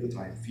the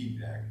real-time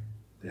feedback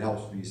that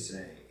helps me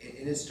say,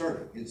 and it's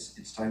starting,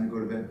 it's time to go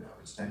to bed now,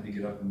 it's time to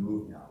get up and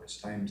move now, it's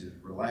time to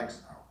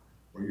relax now,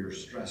 or you're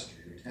stressed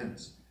or you're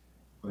tense.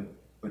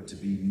 But to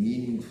be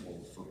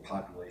meaningful for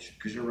population,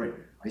 because you're right,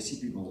 I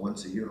see people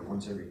once a year or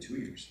once every 2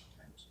 years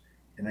sometimes,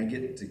 and I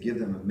get to give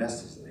them a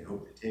message that I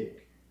hope they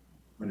take.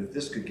 But if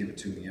this could give it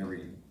to me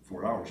every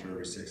 4 hours or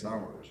every 6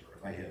 hours, or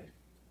if I had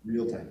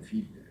real-time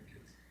feedback,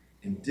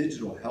 and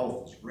digital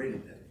health is right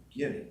at that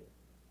beginning.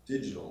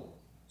 Digital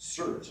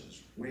search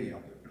is way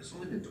up there, but it's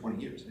only been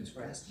 20 years. It's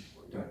fascinating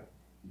what we've done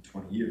in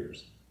 20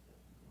 years.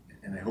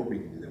 And I hope we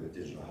can do that with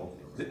digital health.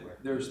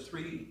 There's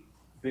 3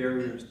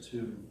 barriers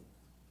to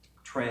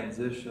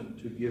transition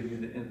to give you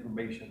the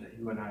information that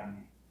you and I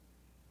need.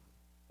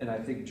 And I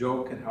think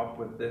Joe can help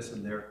with this,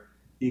 and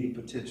he can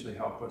potentially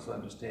help us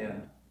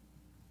understand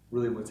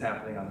really what's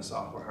happening on the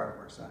software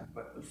hardware side.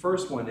 But the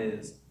first one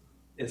is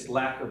it's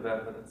lack of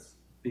evidence,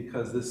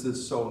 because this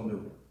is so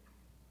new.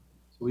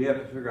 So we have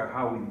to figure out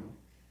how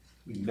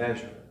we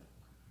measure it.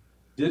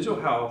 Digital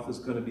health is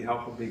going to be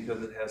helpful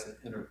because it has an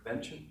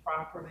intervention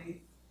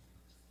property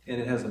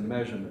and it has a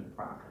measurement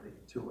property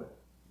to it.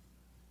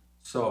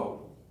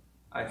 So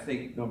I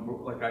think,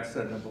 like I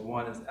said, number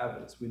one is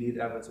evidence. We need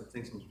evidence of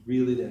things that was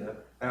really that have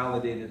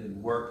validated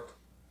and worked.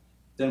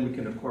 Then we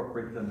can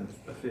incorporate them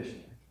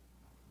efficiently.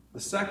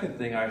 The second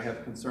thing I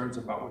have concerns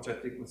about, which I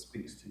think what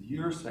speaks to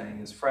your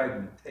saying, is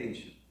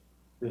fragmentation.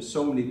 There's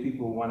so many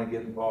people who want to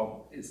get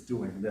involved, it's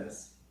doing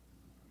this.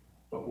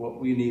 But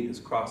what we need is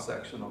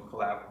cross-sectional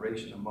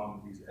collaboration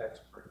among these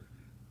experts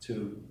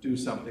to do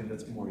something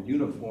that's more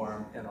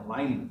uniform and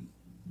alignment.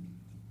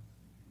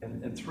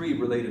 And 3,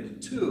 related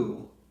to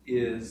 2,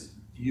 is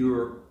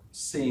you're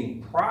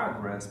seeing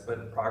progress,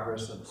 but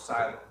progress in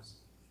silos.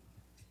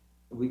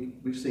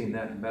 We've seen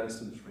that in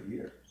medicine for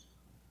years.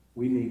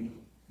 We need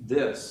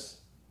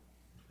this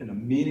in a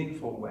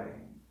meaningful way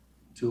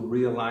to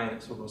realign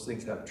it so those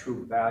things have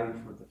true value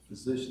for the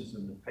physicians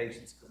and the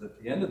patients, because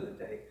at the end of the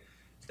day,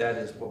 that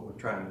is what we're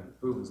trying to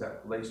improve, is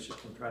that relationship.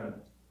 We're trying to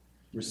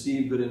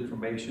receive good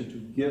information, to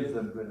give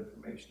them good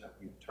information that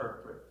we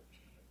interpret,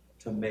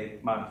 to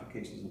make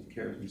modifications of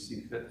care as we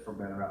see fit for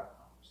better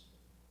outcomes.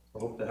 I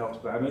hope that helps,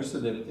 but I'm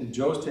interested in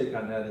Joe's take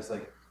on that. Is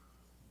like,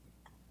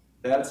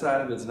 that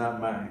side of it's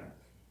not mine.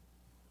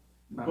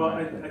 Well,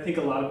 I think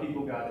a lot of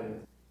people got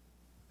in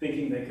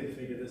thinking they could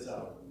figure this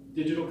out.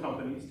 Digital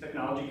companies,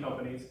 technology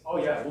companies, oh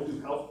yeah, we'll do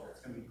healthcare,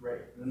 it's gonna be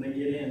great. And then they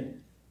get in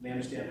and they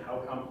understand how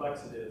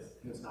complex it is,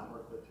 and it's not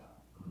worth their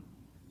time.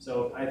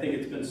 So I think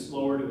it's been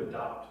slower to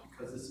adopt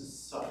because this is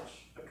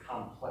such a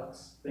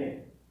complex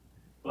thing.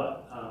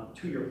 But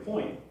to your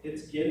point,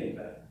 it's getting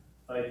better.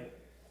 Like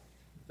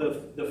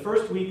the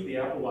first week the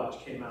Apple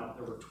Watch came out,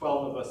 there were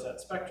 12 of us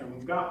at Spectrum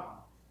who got one.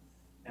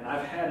 And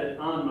I've had it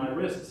on my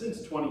wrist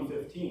since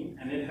 2015,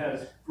 and it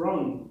has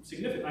grown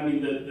significantly. I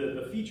mean,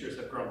 the features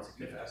have grown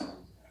significantly.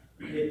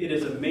 It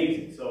is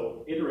amazing.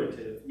 So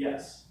iterative,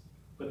 yes.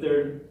 But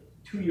there,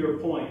 to your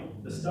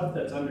point, the stuff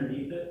that's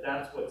underneath it,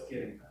 that's what's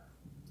getting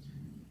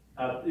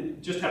better.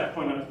 Just have to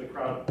point out to the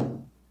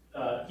crowd,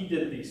 he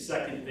did the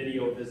second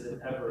video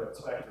visit ever at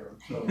Spectrum.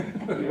 So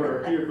we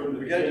were here from the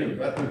beginning.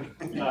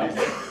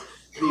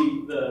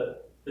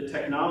 The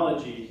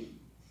technology,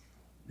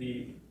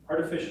 the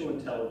artificial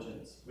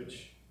intelligence,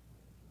 which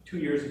 2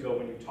 years ago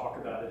when you talk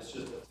about it, it's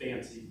just a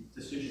fancy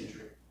decision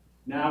tree.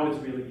 Now it's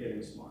really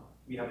getting smart.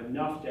 We have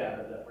enough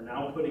data that we're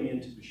now putting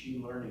into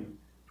machine learning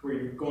to where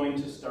you're going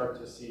to start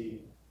to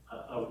see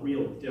a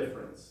real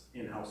difference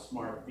in how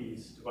smart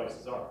these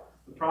devices are.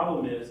 The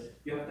problem is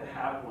you have to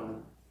have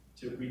one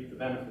to reap the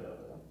benefit of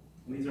it.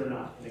 And these are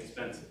not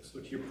inexpensive. So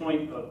to your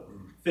point of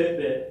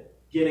Fitbit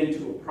getting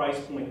to a price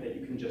point that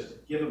you can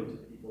just give them to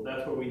people.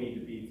 That's where we need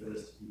to be for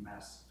this to be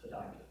mass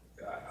adopted.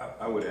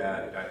 I would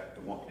add, I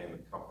won't name the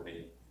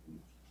company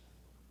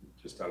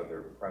just out of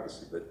their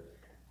privacy, but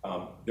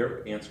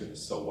they're answering the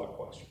so what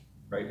question,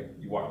 right?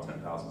 You walk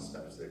 10,000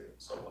 steps, they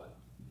so what?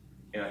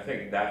 And I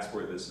think that's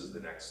where this is the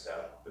next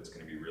step that's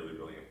going to be really,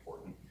 really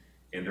important.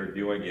 And they're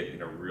doing it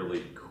in a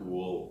really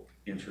cool,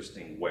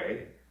 interesting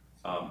way.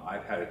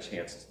 I've had a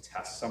chance to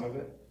test some of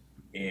it,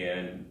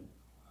 and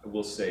I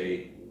will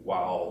say,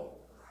 while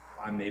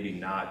I'm maybe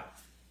not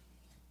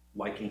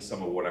liking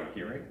some of what I'm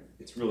hearing,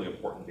 it's really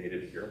important data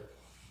to hear.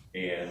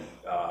 And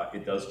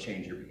it does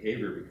change your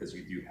behavior because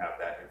you do have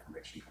that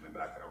information coming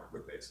back on a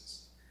regular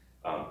basis.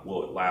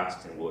 Will it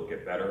last and will it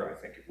get better?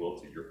 I think it will.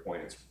 To your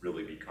point, it's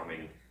really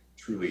becoming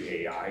truly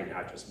AI,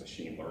 not just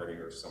machine learning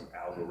or some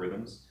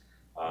algorithms.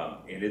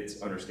 And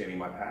it's understanding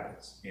my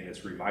patterns, and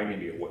it's reminding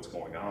me of what's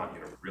going on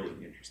in a really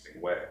interesting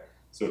way.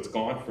 So it's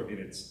gone from, it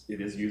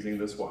is using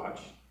this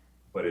watch,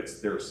 but it's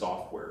their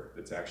software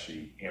that's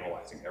actually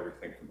analyzing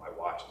everything from my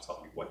watch and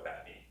telling me what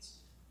that means,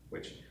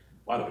 which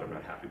a lot of it I'm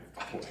not happy with,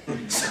 by the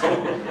way.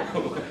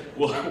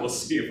 So we'll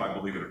see if I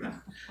believe it or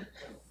not.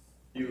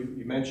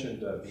 You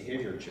mentioned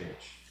behavior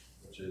change,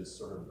 which is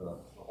sort of the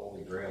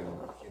holy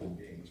grail of human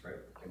beings, right?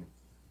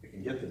 We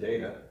can get the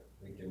data,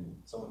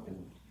 someone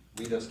can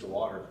lead us to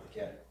water, but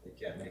they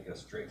can't make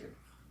us drink it.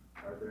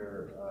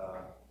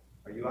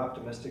 Are you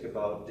optimistic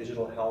about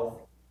digital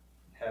health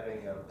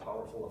having a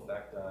powerful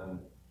effect on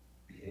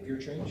behavior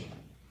change?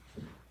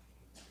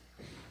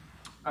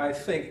 I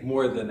think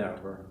more than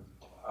ever,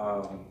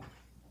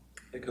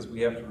 because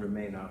we have to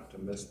remain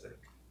optimistic.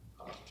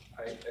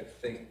 I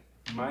think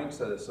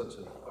mindset is such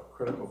a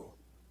critical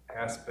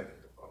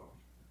aspect of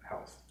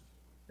health,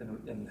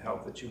 and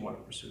health that you want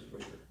to pursue for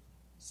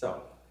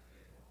yourself.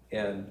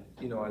 And,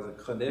 you know, as a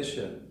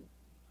clinician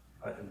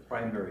in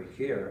primary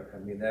care, I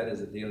mean, that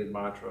is a daily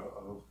mantra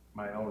of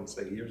my own.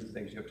 Say, here's the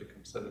things you have to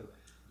consider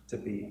to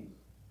be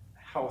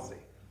healthy.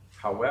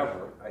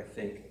 However, I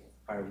think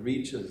our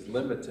reach is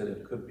limited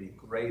and could be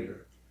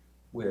greater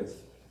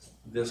with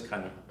this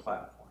kind of a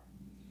platform,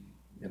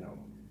 you know.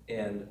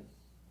 And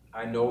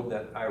I know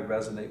that I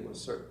resonate with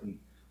certain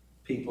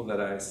people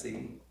that I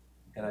see,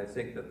 and I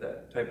think that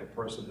that type of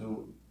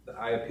person that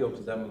I appeal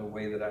to them in the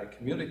way that I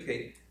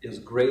communicate is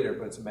greater,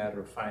 but it's a matter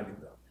of finding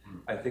them.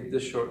 I think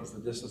this shortens the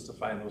distance to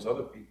find those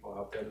other people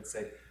out there that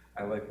say,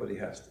 I like what he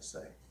has to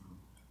say.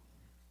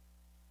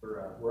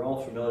 We're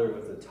all familiar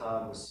with the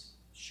Tom's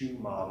shoe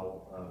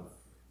model of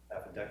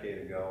half a decade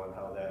ago and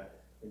how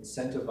that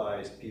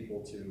incentivized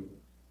people to,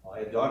 well, I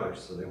had daughters,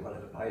 so they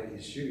wanted to buy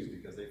these shoes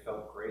because they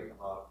felt great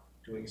about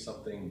doing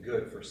something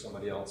good for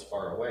somebody else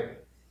far away.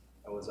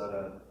 I was on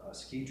a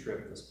ski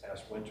trip this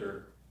past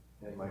winter,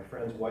 and my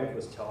friend's wife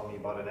was telling me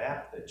about an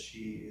app that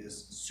she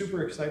is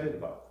super excited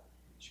about.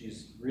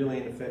 She's really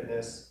into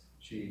fitness.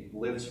 She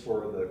lives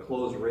for the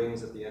closed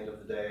rings at the end of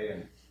the day,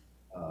 and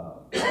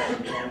she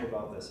told me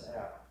about this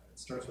app. It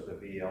starts with a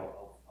V.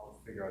 I'll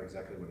figure out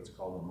exactly what it's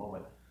called in a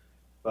moment.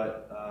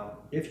 But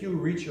if you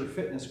reach your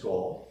fitness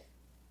goal,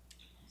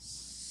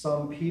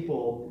 some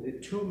people,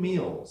 2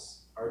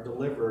 meals are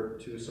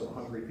delivered to some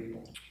hungry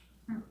people.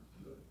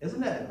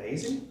 Isn't that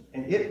amazing?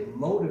 And it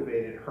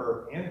motivated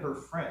her and her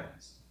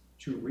friends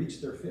to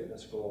reach their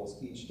fitness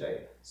goals each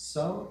day.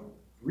 Some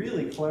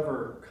really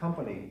clever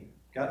company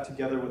got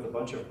together with a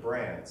bunch of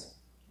brands,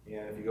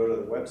 and if you go to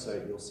the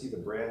website, you'll see the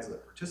brands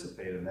that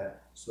participate in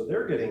that. So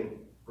they're getting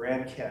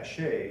brand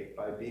cachet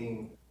by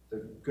being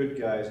the good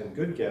guys and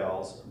good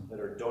gals that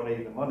are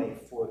donating the money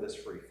for this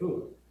free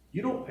food.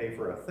 You don't pay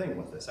for a thing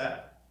with this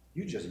app.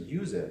 You just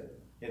use it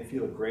and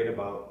feel great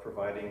about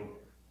providing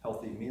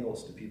healthy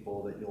meals to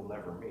people that you'll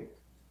never meet.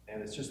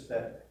 And it's just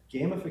that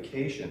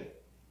gamification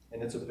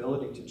and its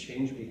ability to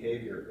change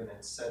behavior and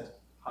incent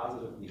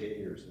positive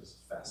behaviors is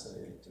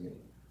fascinating to me.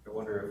 I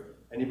wonder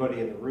if anybody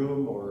in the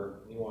room or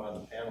anyone on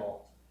the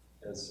panel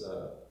has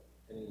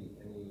any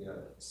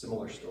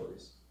similar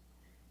stories.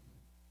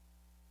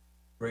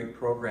 Great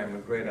program, a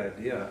great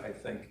idea. I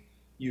think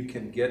you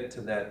can get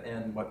to that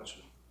end much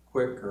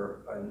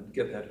quicker and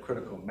get that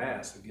critical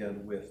mass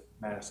again with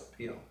mass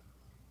appeal.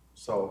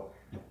 So,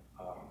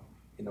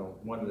 you know,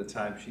 one at a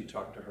time she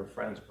talked to her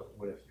friends, but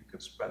what if you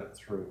could spread it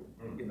through,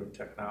 you know,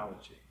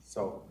 technology?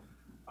 So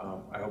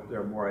I hope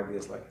there are more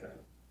ideas like that.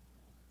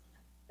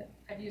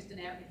 I've used an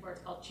app before,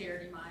 it's called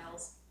Charity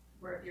Miles,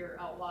 where if you're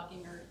out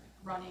walking or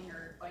running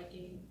or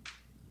biking,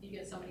 you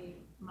get so many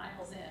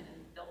miles in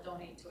and they'll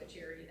donate to a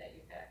charity that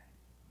you pick.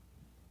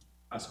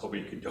 I was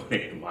hoping you could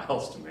donate the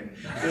miles to me.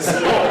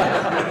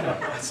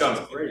 That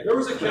sounds great. There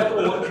was a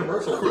Capital One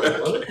commercial,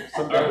 wasn't there?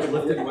 Some guy was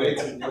lifting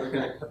weights and the other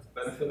guy cut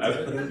the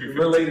benefits.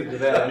 Related to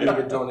that, I need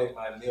to donate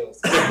my meals.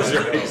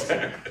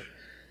 Exactly.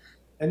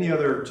 Any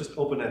other, just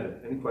open-ended,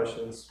 any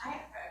questions? I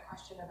have a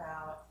question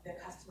about the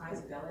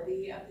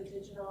customizability of the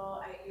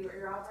digital.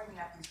 You're all bringing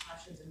up these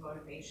questions of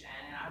motivation,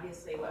 and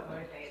obviously what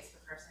motivates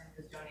the person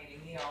who's donating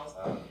meals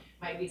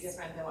might be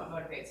different than what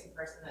motivates the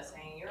person that's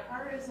saying, your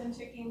heart isn't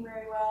ticking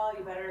very well,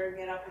 you better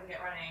get up and get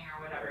running,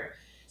 or whatever.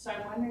 So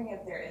I'm wondering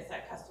if there is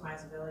that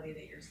customizability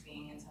that you're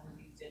seeing in some of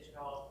these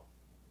digital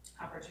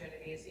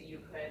opportunities that you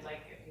could,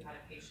 like if you had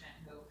a patient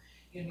who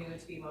you knew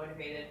to be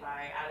motivated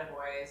by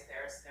attaboys,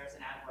 there's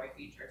an attaboy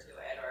feature to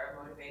it, or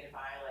motivated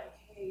by like,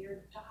 hey,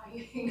 you're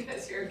dying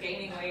because you're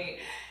gaining weight,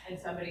 and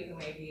somebody who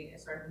may be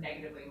sort of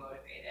negatively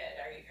motivated.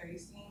 Are you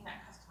seeing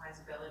that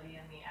customizability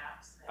in the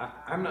apps?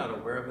 I'm not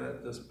aware of that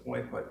at this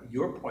point, but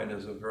your point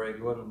is a very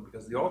good one,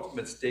 because the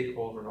ultimate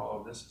stakeholder in all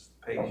of this is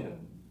the patient.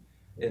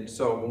 And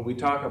so when we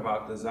talk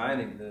about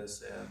designing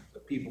this, and the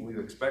people we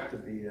expect to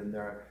be in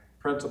there,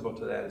 principal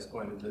to that is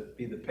going to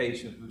be the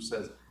patient who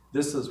says,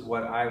 this is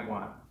what I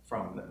want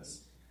from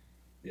this.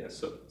 Yeah,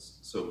 so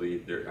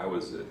Lee, I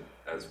was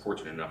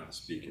fortunate enough to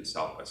speak at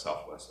South by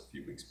Southwest a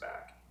few weeks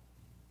back.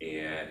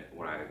 And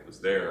when I was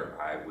there,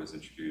 I was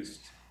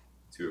introduced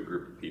to a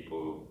group of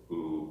people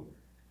who,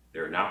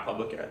 they're not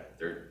public yet,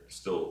 they're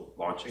still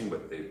launching,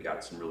 but they've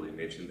got some really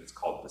amazing, it's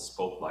called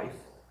Bespoke Life.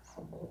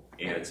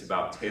 And it's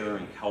about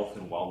tailoring health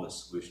and wellness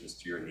solutions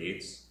to your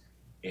needs.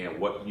 And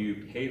what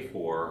you pay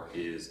for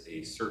is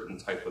a certain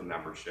type of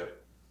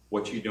membership.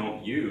 What you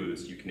don't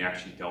use, you can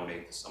actually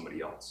donate to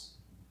somebody else.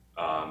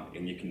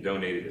 And you can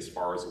donate it as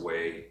far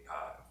away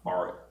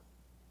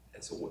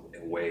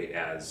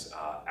as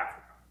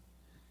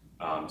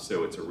Africa.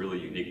 So it's a really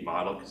unique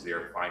model because they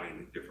are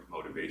finding different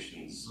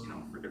motivations,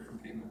 for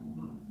different people.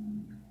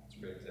 That's a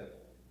great example.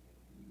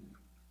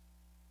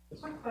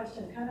 My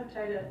question kind of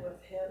tied in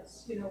with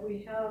his, we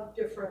have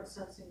different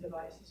sensing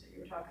devices that you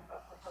were talking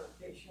about for heart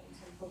patients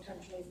and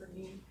potentially for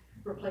knee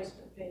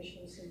replacement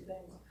patients and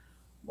things.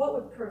 What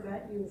would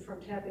prevent you from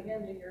tapping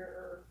into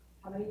your,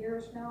 how many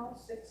years now,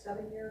 6,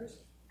 7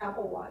 years,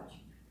 Apple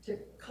Watch, to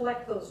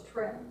collect those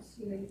trends?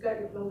 You've got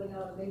your building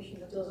automation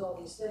that does all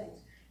these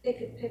things. It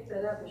could pick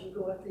that up as you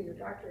go in for your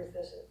doctor's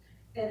visit.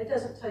 And it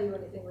doesn't tell you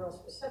anything real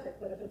specific,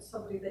 but if it's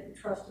somebody that you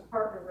trust to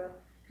partner with,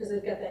 because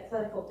they've got that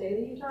clinical data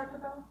you talked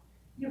about,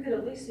 you could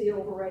at least see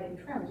overriding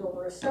trends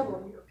over a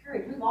several-year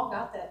period. We've all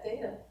got that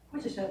data.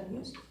 We just haven't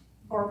used it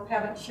or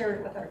haven't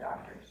shared it with our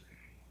doctors.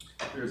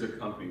 There's a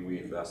company we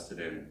invested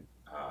in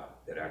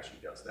that actually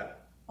does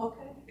that.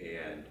 Okay.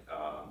 And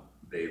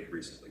they've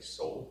recently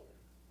sold.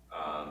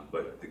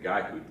 But the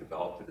guy who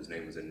developed it, his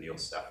name was Anil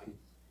Sethi.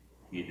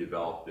 He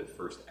developed the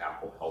first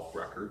Apple Health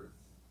record.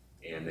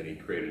 And then he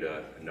created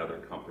another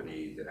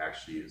company that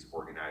actually is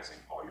organizing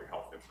all your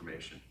health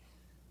information.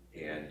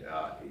 And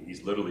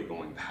he's literally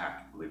going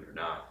back, believe it or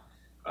not,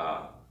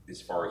 as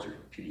far as your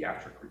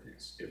pediatric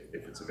reviews,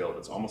 if it's available.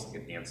 It's almost like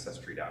an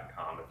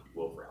ancestry.com, if you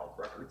will, for health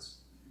records.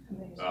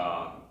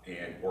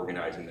 And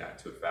organizing that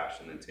to a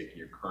fashion and taking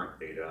your current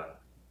data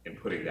and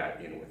putting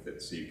that in with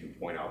it so you can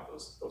point out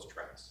those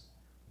trends.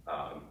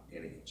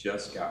 And it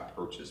just got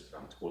purchased, but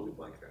I'm totally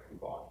blanking out who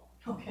bought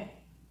it. Okay.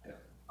 Yeah.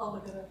 I'll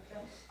look it up.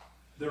 Yeah.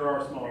 There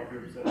are smaller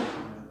groups that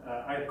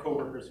I have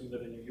coworkers who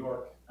live in New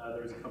York.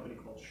 There's a company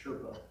called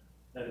Sherpa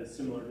that is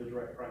similar to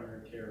direct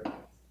primary care.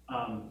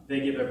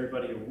 They give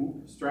everybody a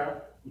Whoop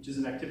strap, which is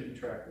an activity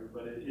tracker,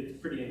 but it's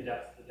pretty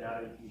in-depth, the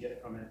data you can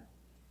get from it.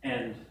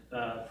 And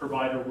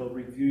provider will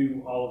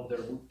review all of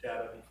their Whoop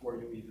data before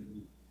you even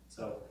meet.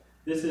 So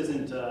this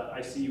isn't,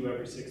 I see you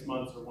every 6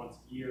 months or once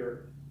a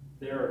year.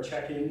 There are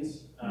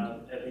check-ins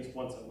at least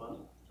once a month,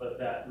 but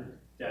that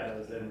data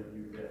is then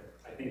reviewed.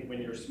 I think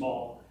when you're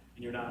small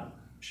and you're not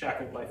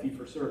shackled by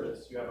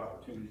fee-for-service, you have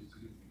opportunities to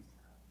do things.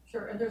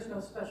 Sure, and there's no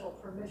special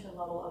permission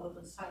level other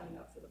than signing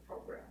up for the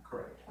program.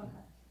 Correct. Okay.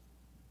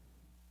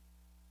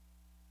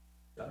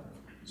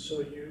 So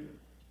you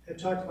had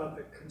talked about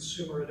the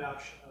consumer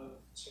adoption of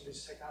some of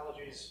these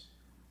technologies,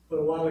 but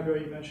a while ago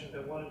you mentioned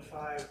that 1 in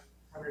 5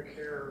 primary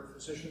care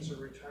physicians are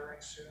retiring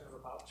soon, or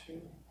about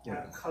to. I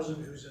have a cousin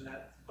who's in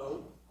that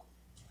boat.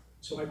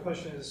 So my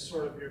question is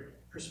sort of your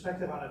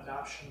perspective on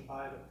adoption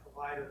by the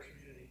provider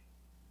community.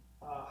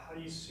 How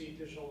do you see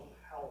digital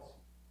health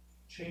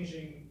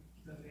changing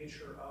the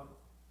nature of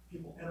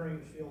people entering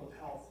the field of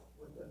health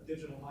with a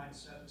digital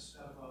mindset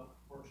instead of a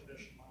more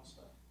traditional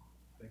mindset?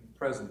 I think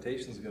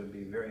presentation is going to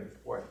be very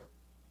important.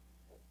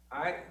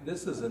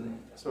 This is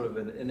sort of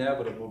an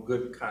inevitable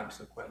good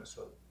consequence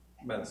of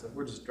medicine.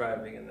 We're just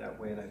driving in that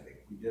way, and I think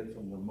we did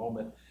from the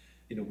moment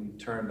we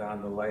turned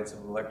on the lights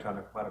of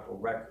electronic medical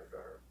record.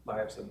 Our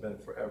lives have been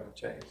forever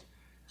changed.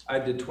 I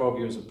did 12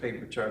 years of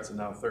paper charts and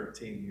now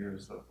 13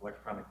 years of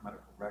electronic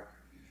medical record.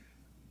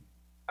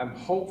 I'm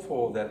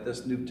hopeful that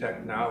this new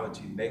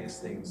technology makes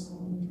things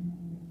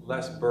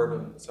less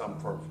burdensome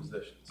for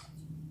physicians.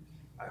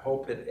 I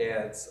hope it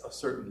adds a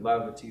certain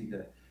levity,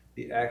 that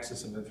the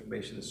access of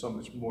information is so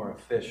much more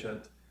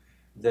efficient,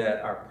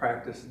 that our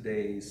practice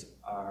days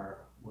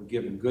we're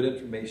given good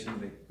information to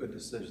make good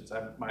decisions.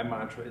 My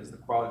mantra is the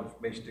quality of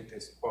information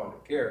dictates the quality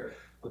of care.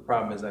 The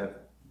problem is I have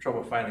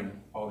trouble finding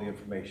all the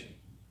information.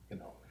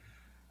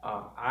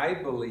 I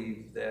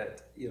believe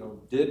that, you know,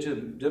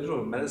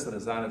 digital medicine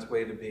is on its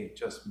way to being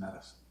just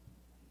medicine.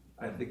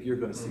 I think you're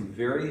going to see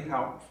very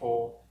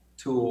helpful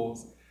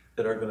tools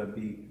that are going to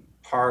be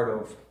part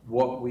of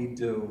what we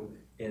do,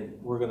 and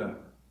we're going to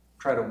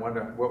try to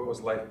wonder what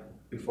was life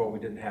before we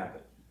didn't have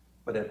it.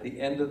 But at the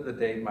end of the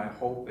day, my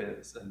hope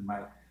is, and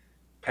my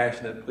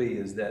passionate plea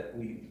is, that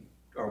we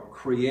are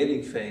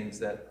creating things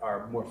that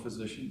are more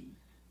physician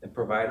and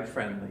provider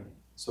friendly,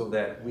 so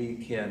that we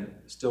can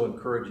still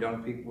encourage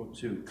young people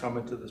to come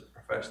into this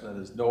profession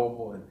that is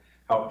noble and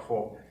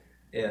helpful.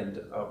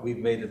 And we've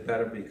made it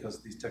better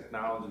because these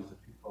technologies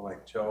that people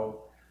like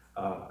Joe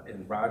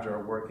and Roger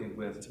are working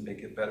with to make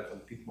it better for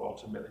the people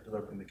ultimately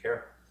delivering the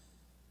care.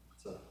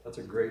 That's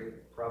a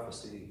great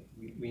prophecy.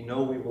 We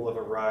know we will have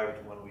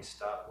arrived when we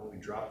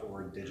drop the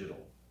word digital.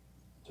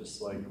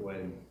 Just like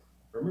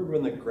remember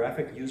when the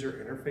graphic user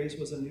interface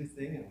was a new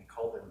thing and we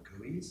called them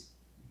GUIs?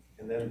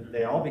 And then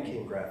they all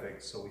became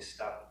graphics, so we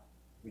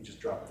just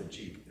dropped the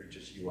G, they're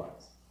just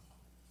UIs.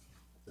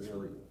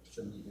 It's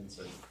a neat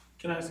insight.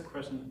 Can I ask a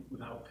question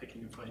without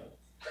picking a fight?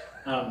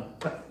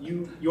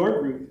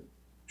 Your group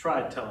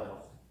tried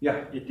telehealth.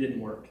 Yeah. It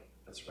didn't work.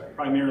 That's right.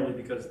 Primarily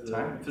because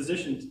the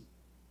physicians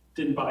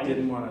didn't buy it.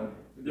 Didn't want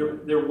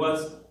to. There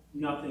was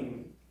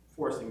nothing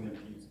forcing them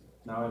to use it.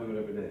 Now I do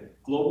it every day.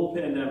 Global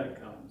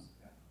pandemic comes,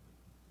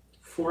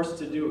 forced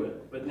to do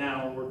it, but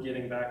now we're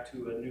getting back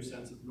to a new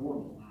sense of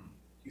normal.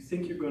 Do you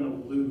think you're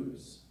going to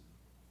lose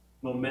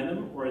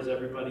momentum, or is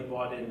everybody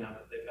bought in now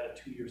that they've had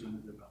 2 years under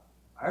their belt?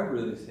 I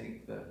really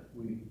think that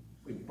we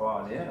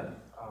bought in.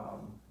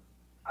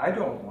 I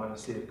don't want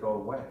to see it go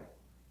away.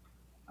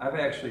 I've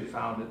actually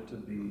found it to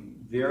be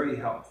very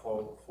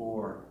helpful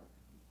for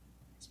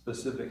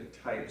specific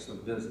types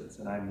of visits,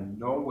 and I'm in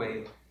no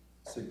way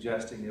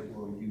suggesting it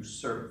will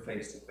usurp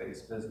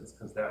face-to-face visits,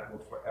 because that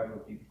will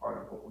forever be part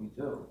of what we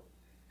do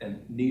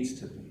and needs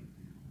to be.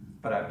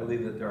 But I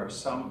believe that there are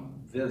some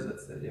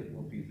visits that it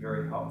will be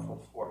very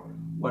helpful for.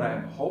 What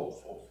I'm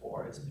hopeful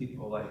for is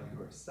people like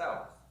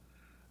yourself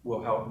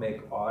will help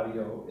make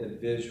audio and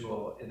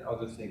visual and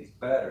other things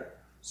better,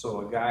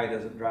 so a guy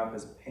doesn't drop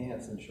his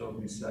pants and show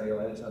me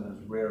cellulitis on his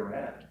rear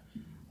end.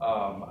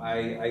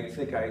 I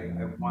think I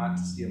want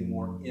to see a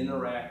more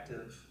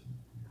interactive,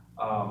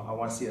 I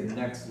want to see a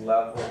next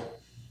level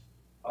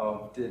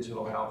of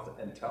digital health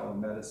and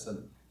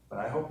telemedicine, but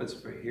I hope it's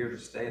here to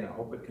stay, and I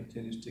hope it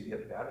continues to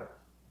get better.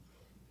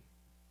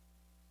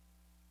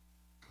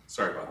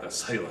 Sorry about that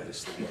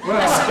cellulitis thing.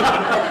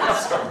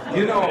 Well,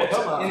 you know,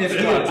 and if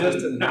you had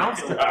just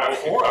announced it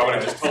before, I would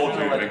have just told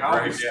you. like how we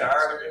great,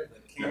 started,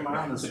 it came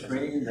on the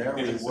screen, there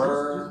we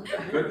were,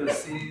 good to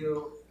see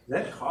you. Is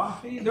that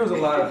coffee? There was a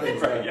lot of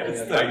things. Right, yeah,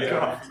 it's not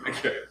coffee.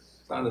 Okay.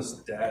 It's on his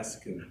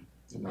desk, and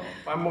you know,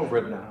 I'm over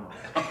it now.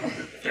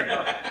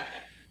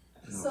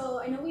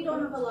 So I know we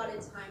don't have a lot of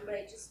time, but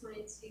I just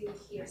wanted to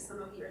hear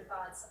some of your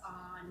thoughts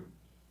on,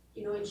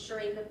 you know,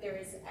 ensuring that there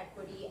is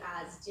equity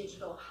as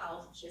digital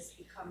health just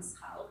becomes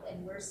health,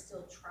 and we're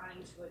still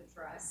trying to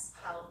address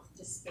health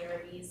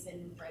disparities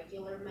in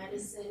regular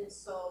medicine.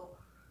 So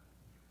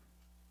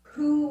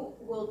who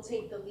will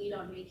take the lead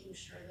on making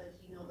sure that,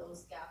 you know,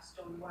 those gaps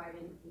don't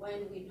widen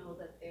when we know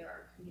that there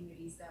are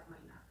communities that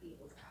might not be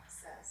able to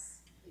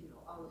access, you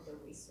know, all of the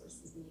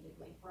resources needed,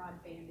 like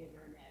broadband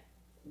internet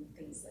and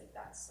things like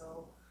that.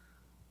 So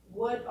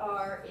what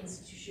are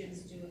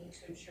institutions doing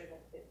to ensure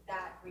that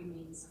that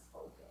remains a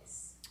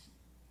focus?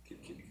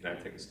 Can I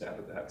take a stab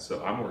at that?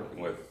 So I'm working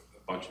with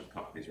a bunch of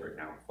companies right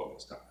now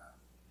focused on that,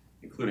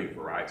 including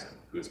Verizon,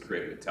 who has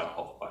created a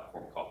telehealth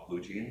platform called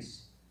Blue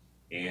Jeans,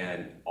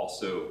 and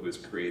also who has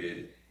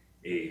created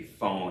a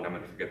phone, I'm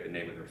going to forget the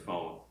name of their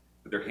phone,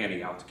 but they're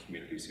handing out to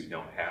communities who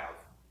don't have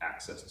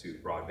access to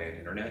broadband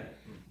internet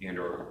and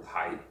or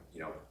high,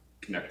 you know,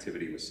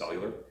 connectivity with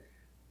cellular.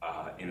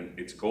 And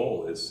its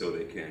goal is so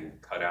they can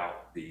cut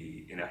out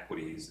the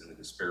inequities and the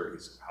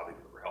disparities of how they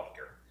deliver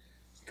healthcare.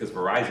 Because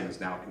Verizon is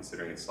now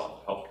considering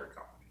itself a healthcare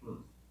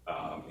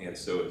company. And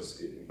so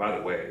by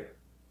the way,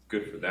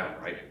 good for them,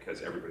 right?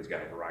 Because everybody's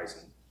got a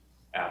Verizon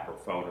app or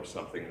phone or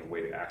something, and a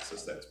way to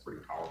access that's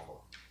pretty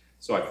powerful.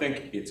 So I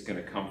think it's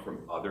going to come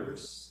from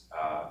others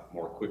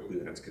more quickly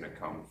than it's going to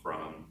come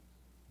from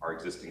our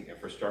existing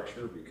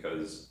infrastructure,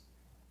 because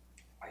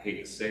I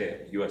hate to say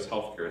it, US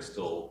healthcare is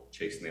still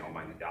chasing the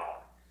almighty dollar.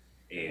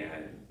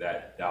 And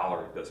that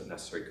dollar doesn't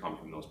necessarily come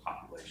from those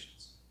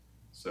populations.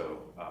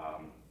 So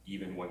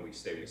even when we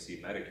say we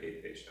see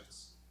Medicaid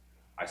patients,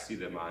 I see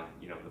them on,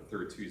 you know, the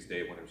third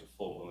Tuesday when there's a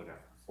full moon after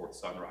the fourth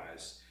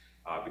sunrise,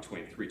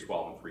 between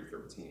 3:12 and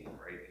 3:13,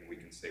 right? And we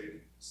can say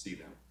we see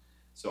them.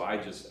 So I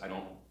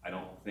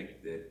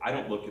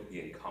don't look at the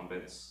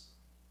incumbents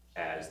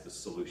as the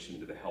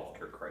solution to the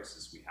healthcare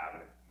crisis we have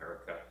in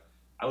America.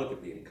 I look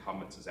at the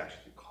incumbents as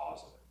actually the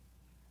cause of it.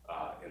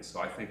 And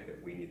so I think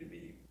that we need to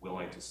be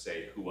willing to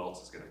say who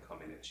else is going to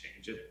come in and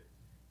change it.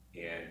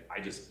 And I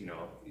just, you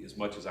know, as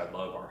much as I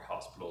love our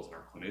hospitals and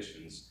our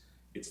clinicians,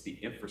 it's the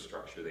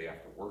infrastructure they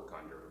have to work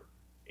under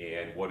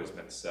and what has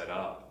been set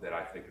up that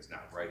I think is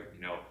not right.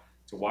 You know,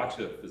 to watch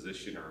a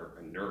physician or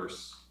a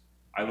nurse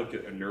I look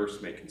at a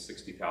nurse making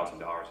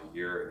 $60,000 a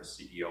year and a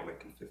CEO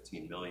making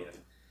 $15 million.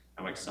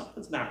 I'm like,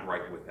 something's not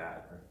right with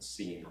that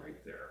scene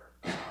right there.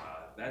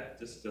 That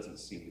just doesn't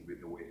seem to be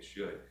the way it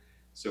should.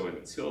 So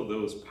until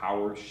those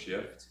powers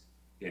shift,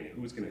 and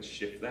who's going to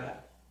shift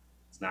that?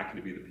 It's not going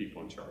to be the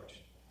people in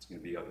charge. It's going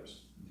to be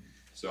others.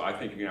 So I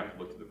think you're going to have to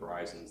look to the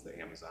Verizons, the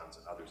Amazons,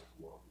 and others in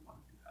the world who want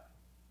to do that.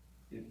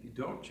 If you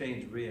don't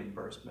change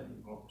reimbursement,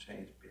 you won't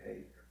change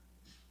behavior.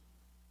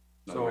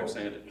 Another way of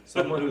saying it.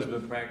 Someone who's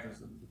been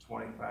practicing for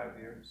 25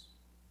 years,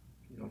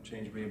 you don't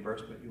change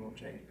reimbursement, you won't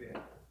change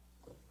behavior.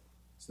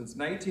 Since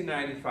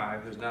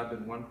 1995, there's now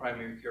been one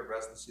primary care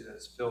residency that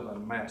is filled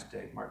on match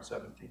day, March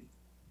 17th.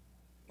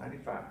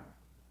 95.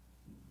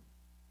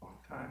 Long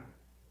time.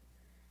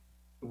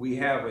 We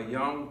have a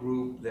young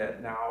group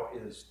that now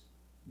is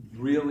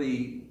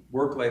really,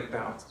 work-life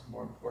balance is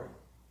more important.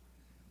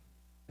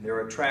 And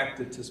they're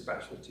attracted to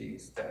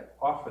specialties that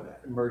offer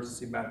that.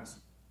 Emergency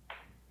medicine,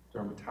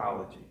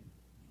 dermatology,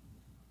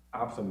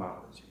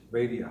 ophthalmology,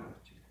 radiology.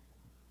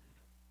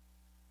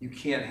 You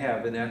can't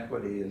have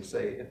inequity and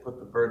say, and put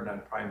the burden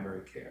on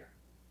primary care.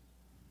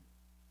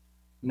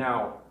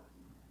 Now,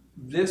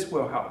 this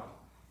will help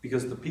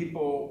because the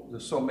people,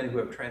 there's so many who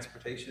have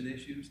transportation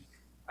issues,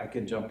 I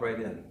can jump right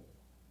in.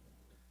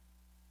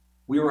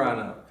 We were on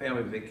a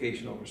family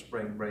vacation over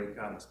spring break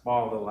on a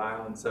small little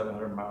island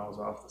 700 miles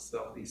off the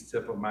southeast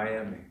tip of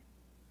Miami.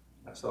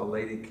 I saw a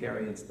lady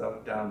carrying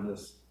stuff down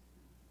this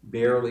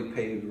barely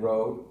paved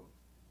road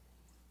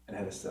and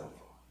had a cell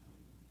phone.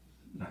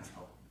 That's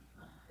all.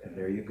 And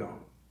there you go.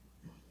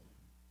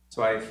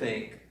 So I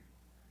think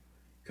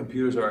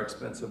computers are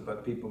expensive,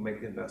 but people make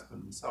the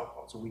investment in cell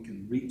phones, so we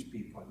can reach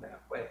people in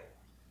that way.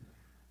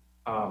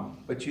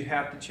 But you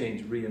have to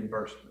change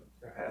reimbursement.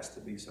 There has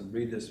to be some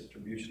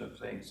redistribution of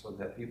things so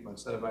that people are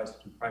incentivized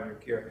to do primary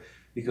care,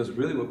 because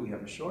really what we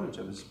have a shortage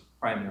of is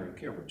primary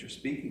care. What you're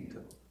speaking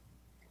to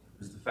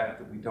is the fact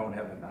that we don't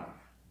have enough.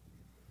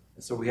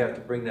 And so we have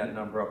to bring that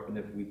number up, and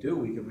if we do,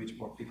 we can reach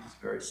more people. It's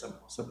very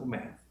simple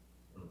math.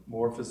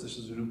 More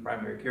physicians who do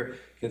primary care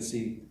can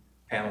see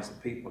panels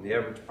of people. The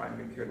average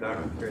primary care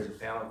doctor carries a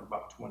panel of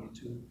about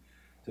 22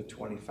 to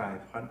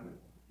 2,500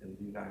 in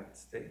the United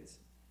States.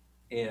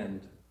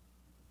 And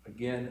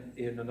again,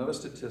 in another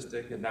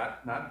statistic, and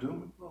not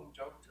doom and gloom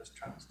joke, just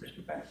trying to stick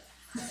it back.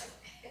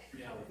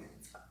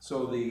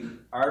 So the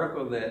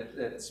article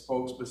that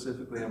spoke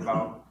specifically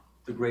about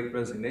the Great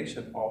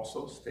Resignation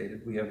also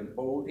stated we have an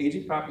old,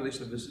 aging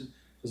population of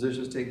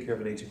physicians taking care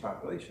of an aging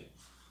population.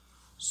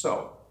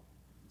 So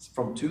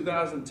from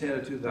 2010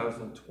 to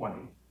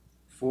 2020,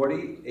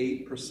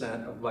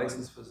 48% of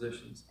licensed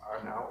physicians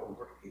are now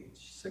over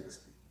age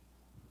 60.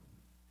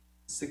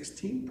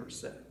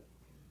 16%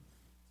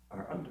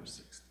 are under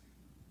 60.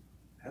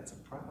 That's a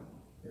problem.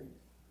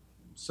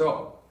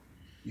 So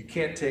you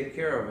can't take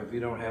care of it if you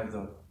don't have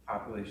the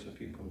population of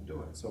people who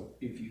do it. So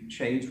if you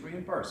change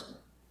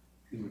reimbursement,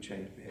 you would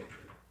change behavior.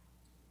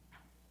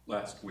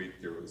 Last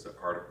week there was an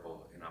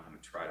article, and I'm going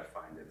to try to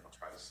find it. I'll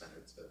try to send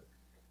it to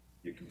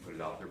you. Can put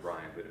it out there,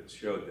 Brian. But it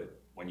showed that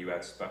when you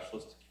add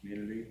specialist to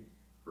community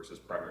versus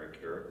primary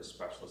care, the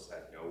specialists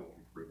had no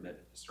improvement,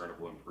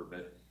 discernible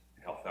improvement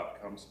in health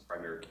outcomes.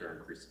 Primary care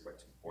increased by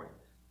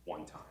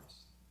 2.1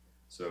 times.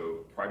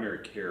 So primary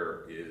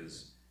care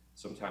is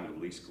sometimes the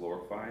least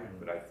glorified,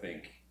 but I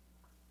think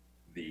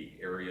the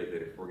area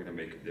that if we're going to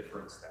make a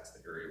difference, that's the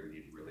area we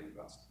need to really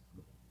invest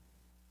in.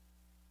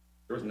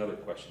 There was another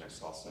question I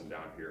saw sent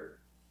down here.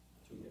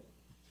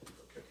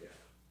 Okay.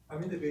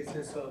 I'm in the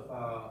business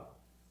of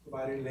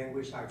providing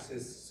language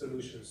access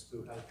solutions to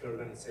healthcare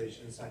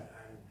organizations, and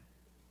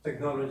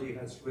technology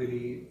has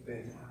really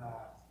been,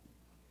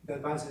 the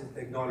advance in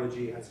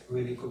technology has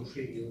really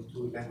contributed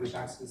to language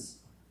access.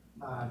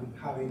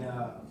 Having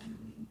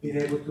been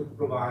able to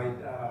provide,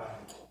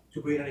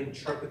 to bring an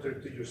interpreter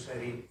to your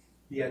setting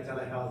via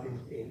telehealth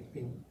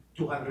in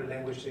 200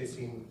 languages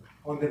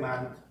on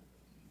demand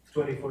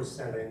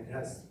 24/7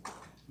 has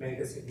made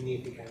a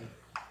significant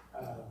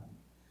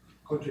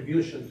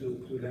contribution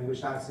to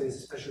language access,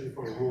 especially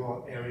for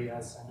rural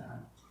areas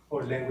and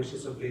or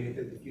languages of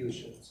limited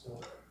diffusion. So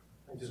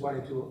I just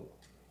wanted to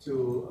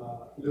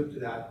look to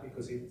that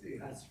because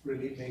it has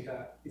really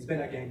it's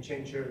been a game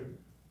changer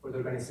for the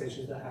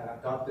organizations that have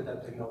adopted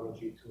that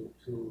technology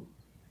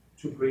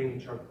to bring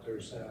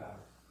interpreters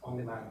on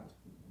demand.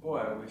 Boy,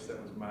 I wish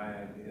that was my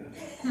idea.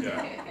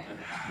 Yeah.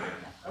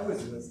 That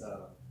was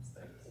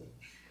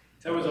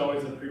That was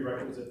always a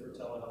prerequisite for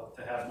telehealth,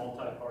 to have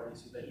multi-party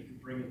so that you can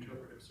bring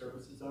interpretive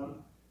services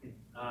on.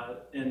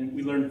 And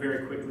we learned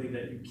very quickly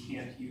that you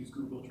can't use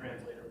Google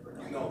Translator for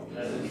telehealth. No.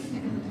 That is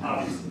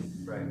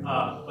obviously. Right.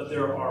 But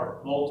there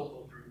are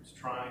multiple groups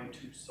trying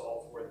to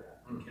solve for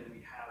that. Can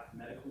we have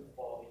medical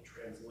quality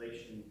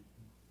translation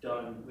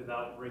done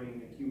without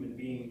bringing a human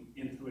being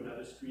in through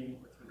another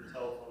screen or through the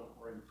telephone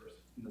or in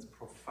person? And that's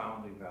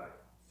profoundly valuable.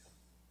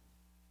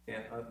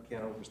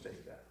 Can't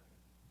overstate that.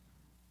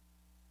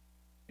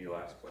 Any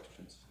last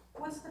questions?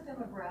 What's the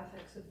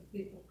demographics of the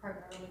people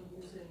primarily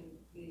using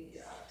the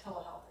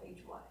telehealth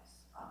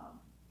age-wise?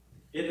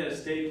 It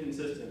has stayed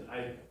consistent.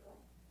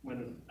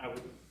 when I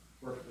would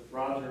work with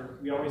Roger,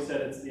 we always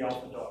said it's the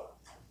alpha dog.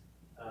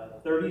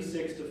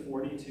 36 to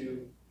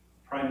 42,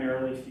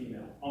 primarily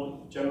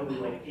female, generally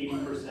like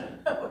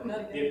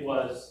 80%. It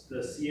was the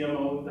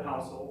CMO of the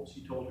household.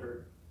 She told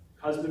her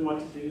husband what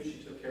to do.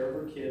 She took care of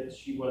her kids.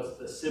 She was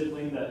the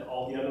sibling that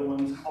all the other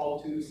ones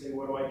called to say,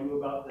 what do I do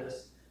about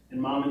this? And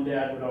mom and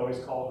dad would always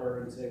call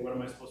her and say, what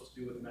am I supposed to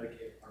do with the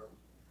Medicaid part?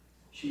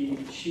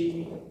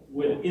 She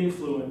would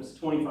influence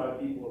 25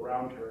 people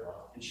around her,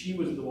 and she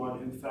was the one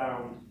who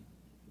found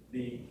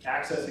the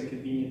access and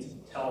convenience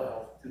of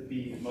telehealth to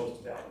be the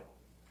most valuable.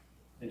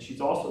 And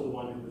she's also the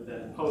one who would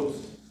then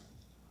post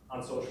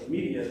on social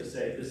media to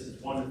say, this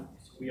is wonderful.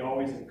 So we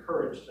always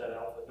encourage that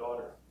alpha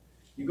daughter.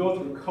 You go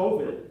through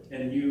COVID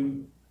and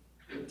you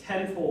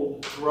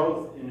tenfold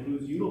growth in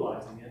who's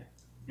utilizing it,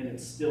 and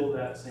it's still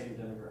that same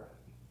demographic.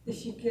 Is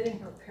she getting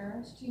her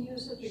parents to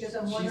use it? Because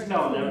I'm wondering. She's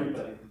telling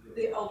everybody.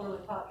 The elderly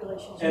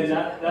population. And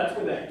that's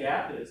where that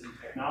gap is in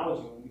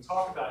technology. When we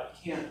talk about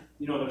you can't,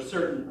 there's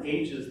certain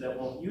ages that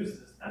won't use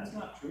this. That's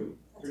not true.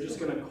 They're just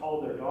going to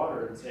call their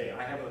daughter and say,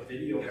 I have a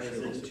video that's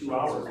in 2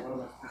 hours. What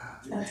am I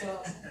supposed to do? That's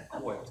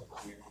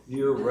awesome.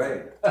 You're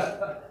right.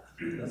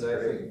 That's I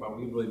think, well,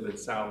 we've really been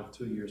sound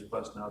 2 years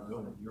plus now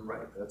doing it. You're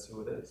right, that's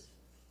who it is.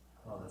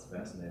 Oh, that's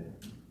fascinating.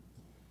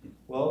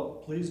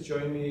 Well, please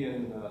join me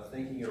in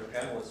thanking our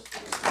panelists for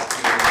this.